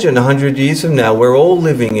imagine 100 years from now, we're all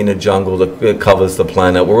living in a jungle that covers the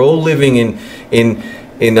planet. We're all living in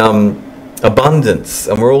abundance,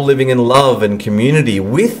 and we're all living in love and community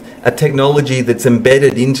with a technology that's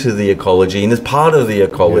embedded into the ecology and is part of the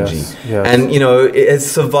ecology. And, you know, it has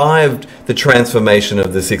survived the transformation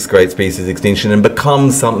of the sixth great species extinction and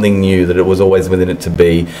become something new that it was always within it to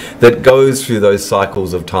be, that goes through those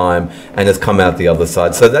cycles of time and has come out the other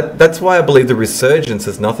side. So that's why I believe the resurgence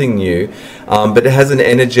is nothing new, but it has an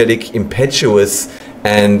energetic, impetuous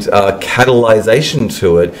and catalyzation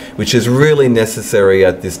to it, which is really necessary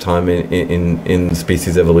at this time in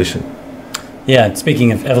species evolution. Yeah,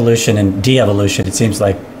 speaking of evolution and de-evolution, it seems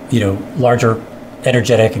like, you know, larger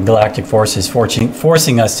energetic and galactic forces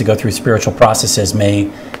forcing us to go through spiritual processes may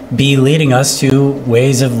be leading us to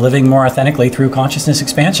ways of living more authentically through consciousness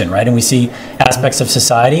expansion, right? And we see aspects of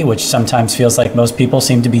society which sometimes feels like most people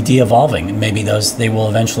seem to be de-evolving, and maybe they will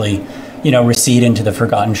eventually, you know, recede into the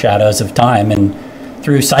forgotten shadows of time. And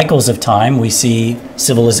through cycles of time, we see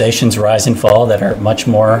civilizations rise and fall that are much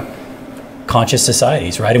more conscious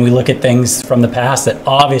societies, right? And we look at things from the past that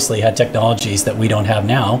obviously had technologies that we don't have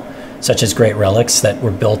now, such as great relics that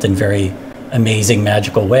were built in very amazing,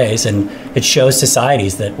 magical ways. And it shows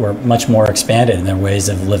societies that were much more expanded in their ways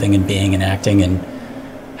of living and being and acting, and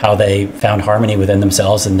how they found harmony within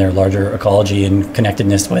themselves and their larger ecology and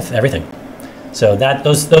connectedness with everything. So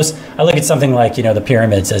those I look at something like, you know, the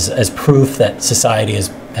pyramids as proof that society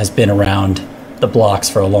has been around the blocks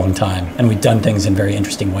for a long time, and we've done things in very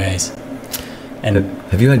interesting ways. And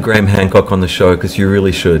have you had Graham Hancock on the show? Because you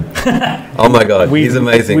really should. Oh my God, he's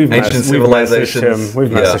amazing. Ancient civilizations. We've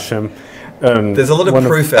messaged him. There's a lot of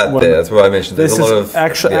proof out there. That's what I mentioned. There's a lot of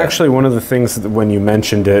actually one of the things that when you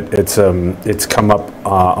mentioned it, it's come up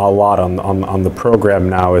a lot on the program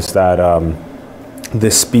now, is that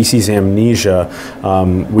this species amnesia.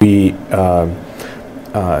 We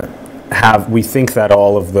think that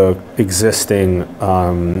all of the existing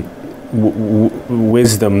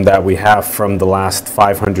wisdom that we have from the last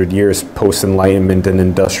 500 years post-enlightenment and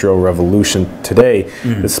industrial revolution today,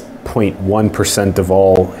 this 0.1% of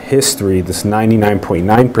all history, this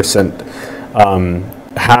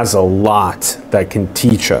 99.9% has a lot that can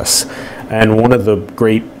teach us. And one of the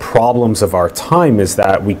great problems of our time is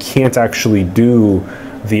that we can't actually do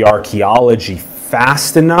the archaeology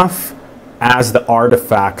fast enough as the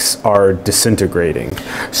artifacts are disintegrating.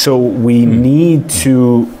 So we need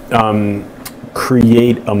to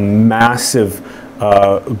create a massive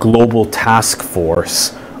global task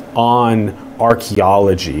force on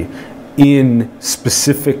archaeology in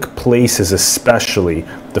specific places, especially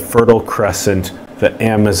the Fertile Crescent, the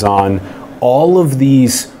Amazon, all of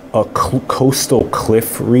these coastal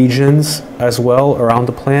cliff regions as well around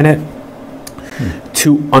the planet,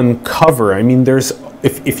 to uncover. I mean,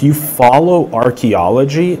 if you follow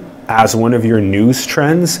archaeology as one of your news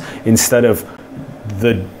trends instead of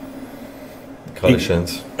the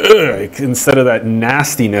instead of that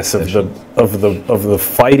nastiness of the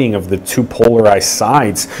fighting of the two polarized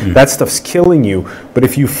sides, that stuff's killing you. But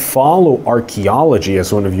if you follow archaeology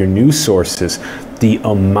as one of your news sources, the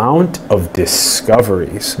amount of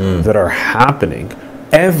discoveries that are happening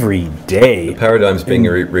every day. The paradigm's being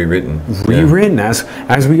rewritten. Rewritten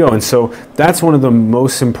as we go. And so that's one of the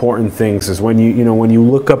most important things is when when you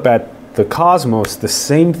look up at the cosmos, the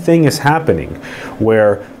same thing is happening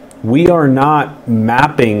where we are not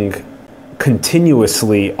mapping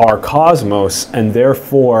continuously our cosmos, and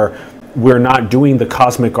therefore we're not doing the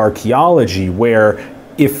cosmic archaeology where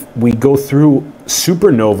if we go through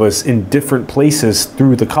supernovas in different places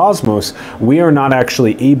through the cosmos, we are not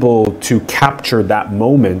actually able to capture that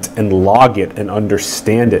moment and log it and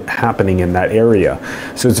understand it happening in that area.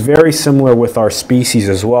 So it's very similar with our species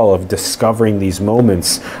as well, of discovering these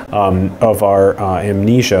moments of our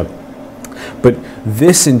amnesia. But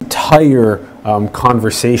this entire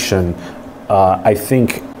conversation, I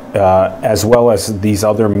think, as well as these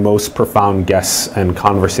other most profound guests and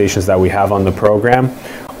conversations that we have on the program,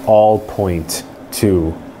 all point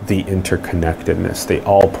to the interconnectedness. They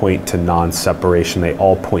all point to non-separation. They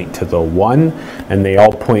all point to the one, and they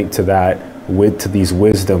all point to to these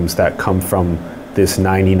wisdoms that come from this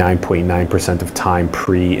 99.9% of time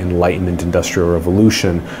pre-Enlightenment Industrial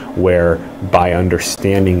Revolution, where by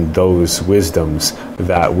understanding those wisdoms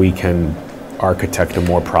that we can architect a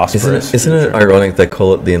more prosperous Isn't it ironic they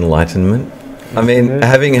call it the Enlightenment? I mean,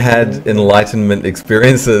 having had Enlightenment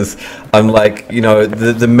experiences, I'm like,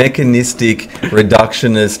 the mechanistic,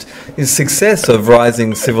 reductionist success of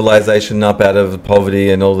rising civilization up out of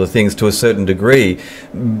poverty and all the things to a certain degree,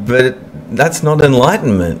 but that's not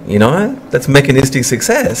Enlightenment, That's mechanistic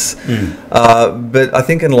success. But I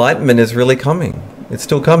think Enlightenment is really coming. It's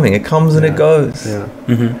still coming. It comes and it goes. Yeah.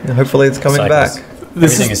 Hopefully it's coming back.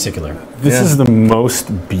 Everything is circular. This is the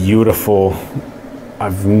most beautiful.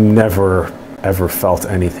 I've never ever felt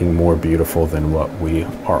anything more beautiful than what we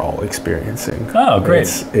are all experiencing. Oh, great!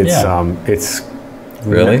 It's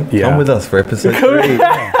really come with us for episode 3.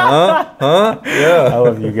 Yeah. I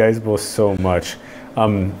love you guys both so much,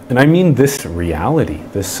 and I mean this reality,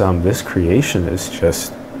 this creation is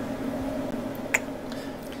just,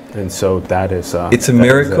 and so that is. It's a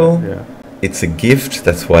miracle. It's a gift.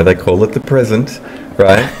 That's why they call it the present,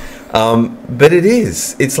 right? But it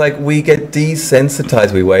is. It's like we get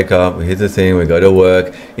desensitized. We wake up, we hit the thing, we go to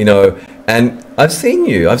work, and I've seen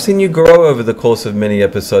you grow over the course of many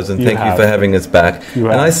episodes, and thank you for having us back. And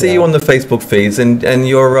I see you on the Facebook feeds, and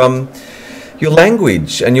your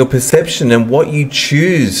language and your perception and what you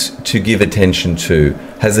choose to give attention to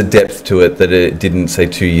has a depth to it that it didn't, say,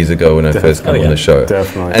 2 years ago when I first came on the show.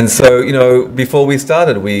 Definitely. And so, before we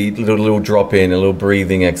started, we did a little drop in, a little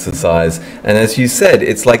breathing exercise. And as you said,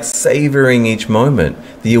 it's like savoring each moment.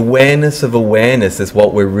 The awareness of awareness is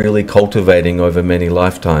what we're really cultivating over many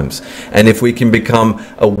lifetimes. And if we can become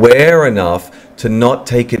aware enough to not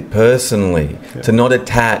take it personally, to not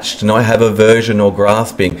attach, to not have aversion or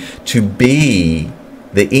grasping, to be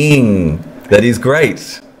the ing that is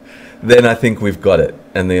great, then I think we've got it,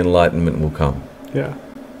 and the enlightenment will come. Yeah.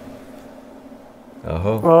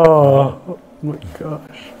 Oh my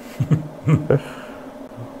gosh.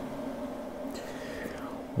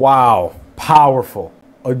 Wow. Powerful.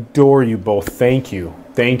 Adore you both. Thank you.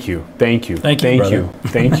 Thank you. Thank you. Thank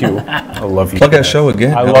you. I love you. Plug our show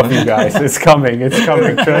again. I love you guys. It's coming.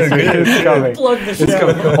 Trust me. It's coming. Plug the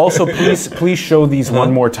show. Also, please show these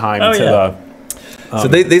one more time the. So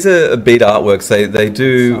these are bead artworks. They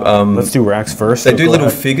do. Let's do Rak's first. They do little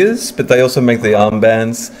figures, but they also make the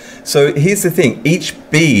armbands. So here's the thing: each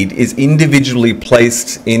bead is individually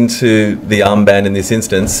placed into the armband in this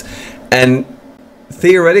instance, and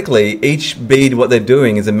theoretically, each bead, what they're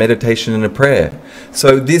doing is a meditation and a prayer.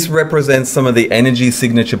 So this represents some of the energy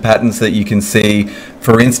signature patterns that you can see,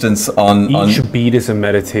 for instance, on... Each bead is a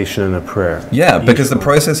meditation and a prayer. Yeah, because the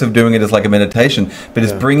process of doing it is like a meditation, but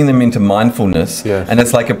it's bringing them into mindfulness, and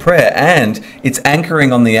it's like a prayer, and it's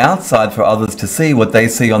anchoring on the outside for others to see what they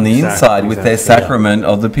see on the inside with their sacrament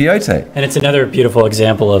of the peyote. And it's another beautiful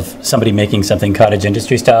example of somebody making something cottage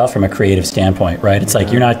industry style from a creative standpoint, right? It's like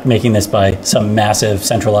you're not making this by some massive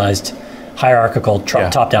centralized hierarchical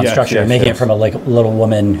top-down structure. You're making it from a little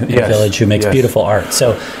woman in a village who makes beautiful art.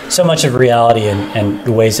 So much of reality and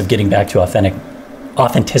the ways of getting back to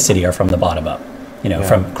authenticity are from the bottom up,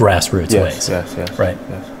 from grassroots ways. Right.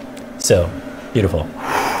 Yes. So beautiful.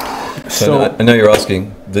 So I know you're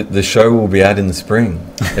asking. The show will be out in the spring,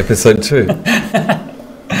 episode 2.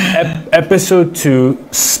 Episode 2,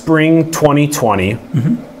 spring 2020.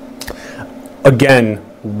 Again,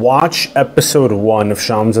 watch episode 1 of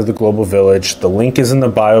Shamans of the Global Village. The link is in the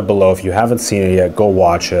bio below. If you haven't seen it yet, go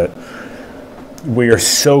watch it. We are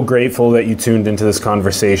so grateful that you tuned into this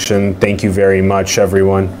conversation. Thank you very much,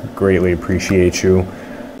 everyone. Greatly appreciate you.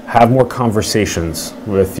 have more conversations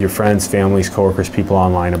with your friends, families, coworkers, people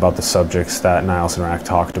online about the subjects that Niles and Rak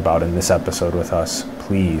talked about in this episode with us.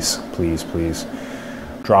 Please, please, please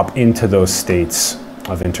drop into those states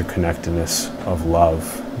of interconnectedness, of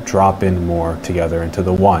love. Drop in more together into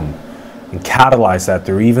the one and catalyze that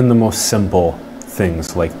through even the most simple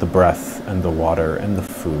things like the breath and the water and the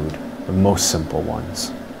food, the most simple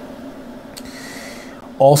ones.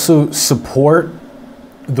 Also, support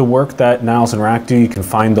the work that Niles and Rak do. You can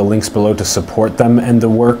find the links below to support them and the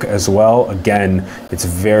work as well. Again, it's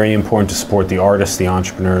very important to support the artists, the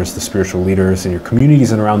entrepreneurs, the spiritual leaders in your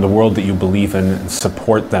communities and around the world that you believe in, and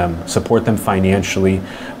support them financially,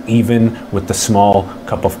 even with the small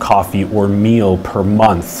cup of coffee or meal per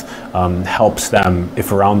month. Helps them.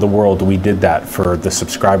 If around the world we did that for the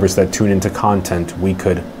subscribers that tune into content, we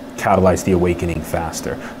could catalyze the awakening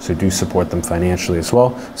faster. So do support them financially as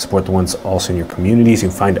well. Support the ones also in your communities. You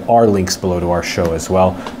can find our links below to our show as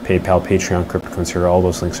well. PayPal, Patreon, cryptocurrency, all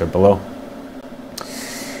those links are below.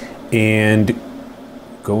 And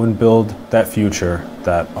go and build that future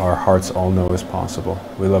that our hearts all know is possible.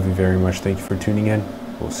 We love you very much. Thank you for tuning in.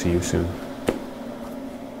 We'll see you soon.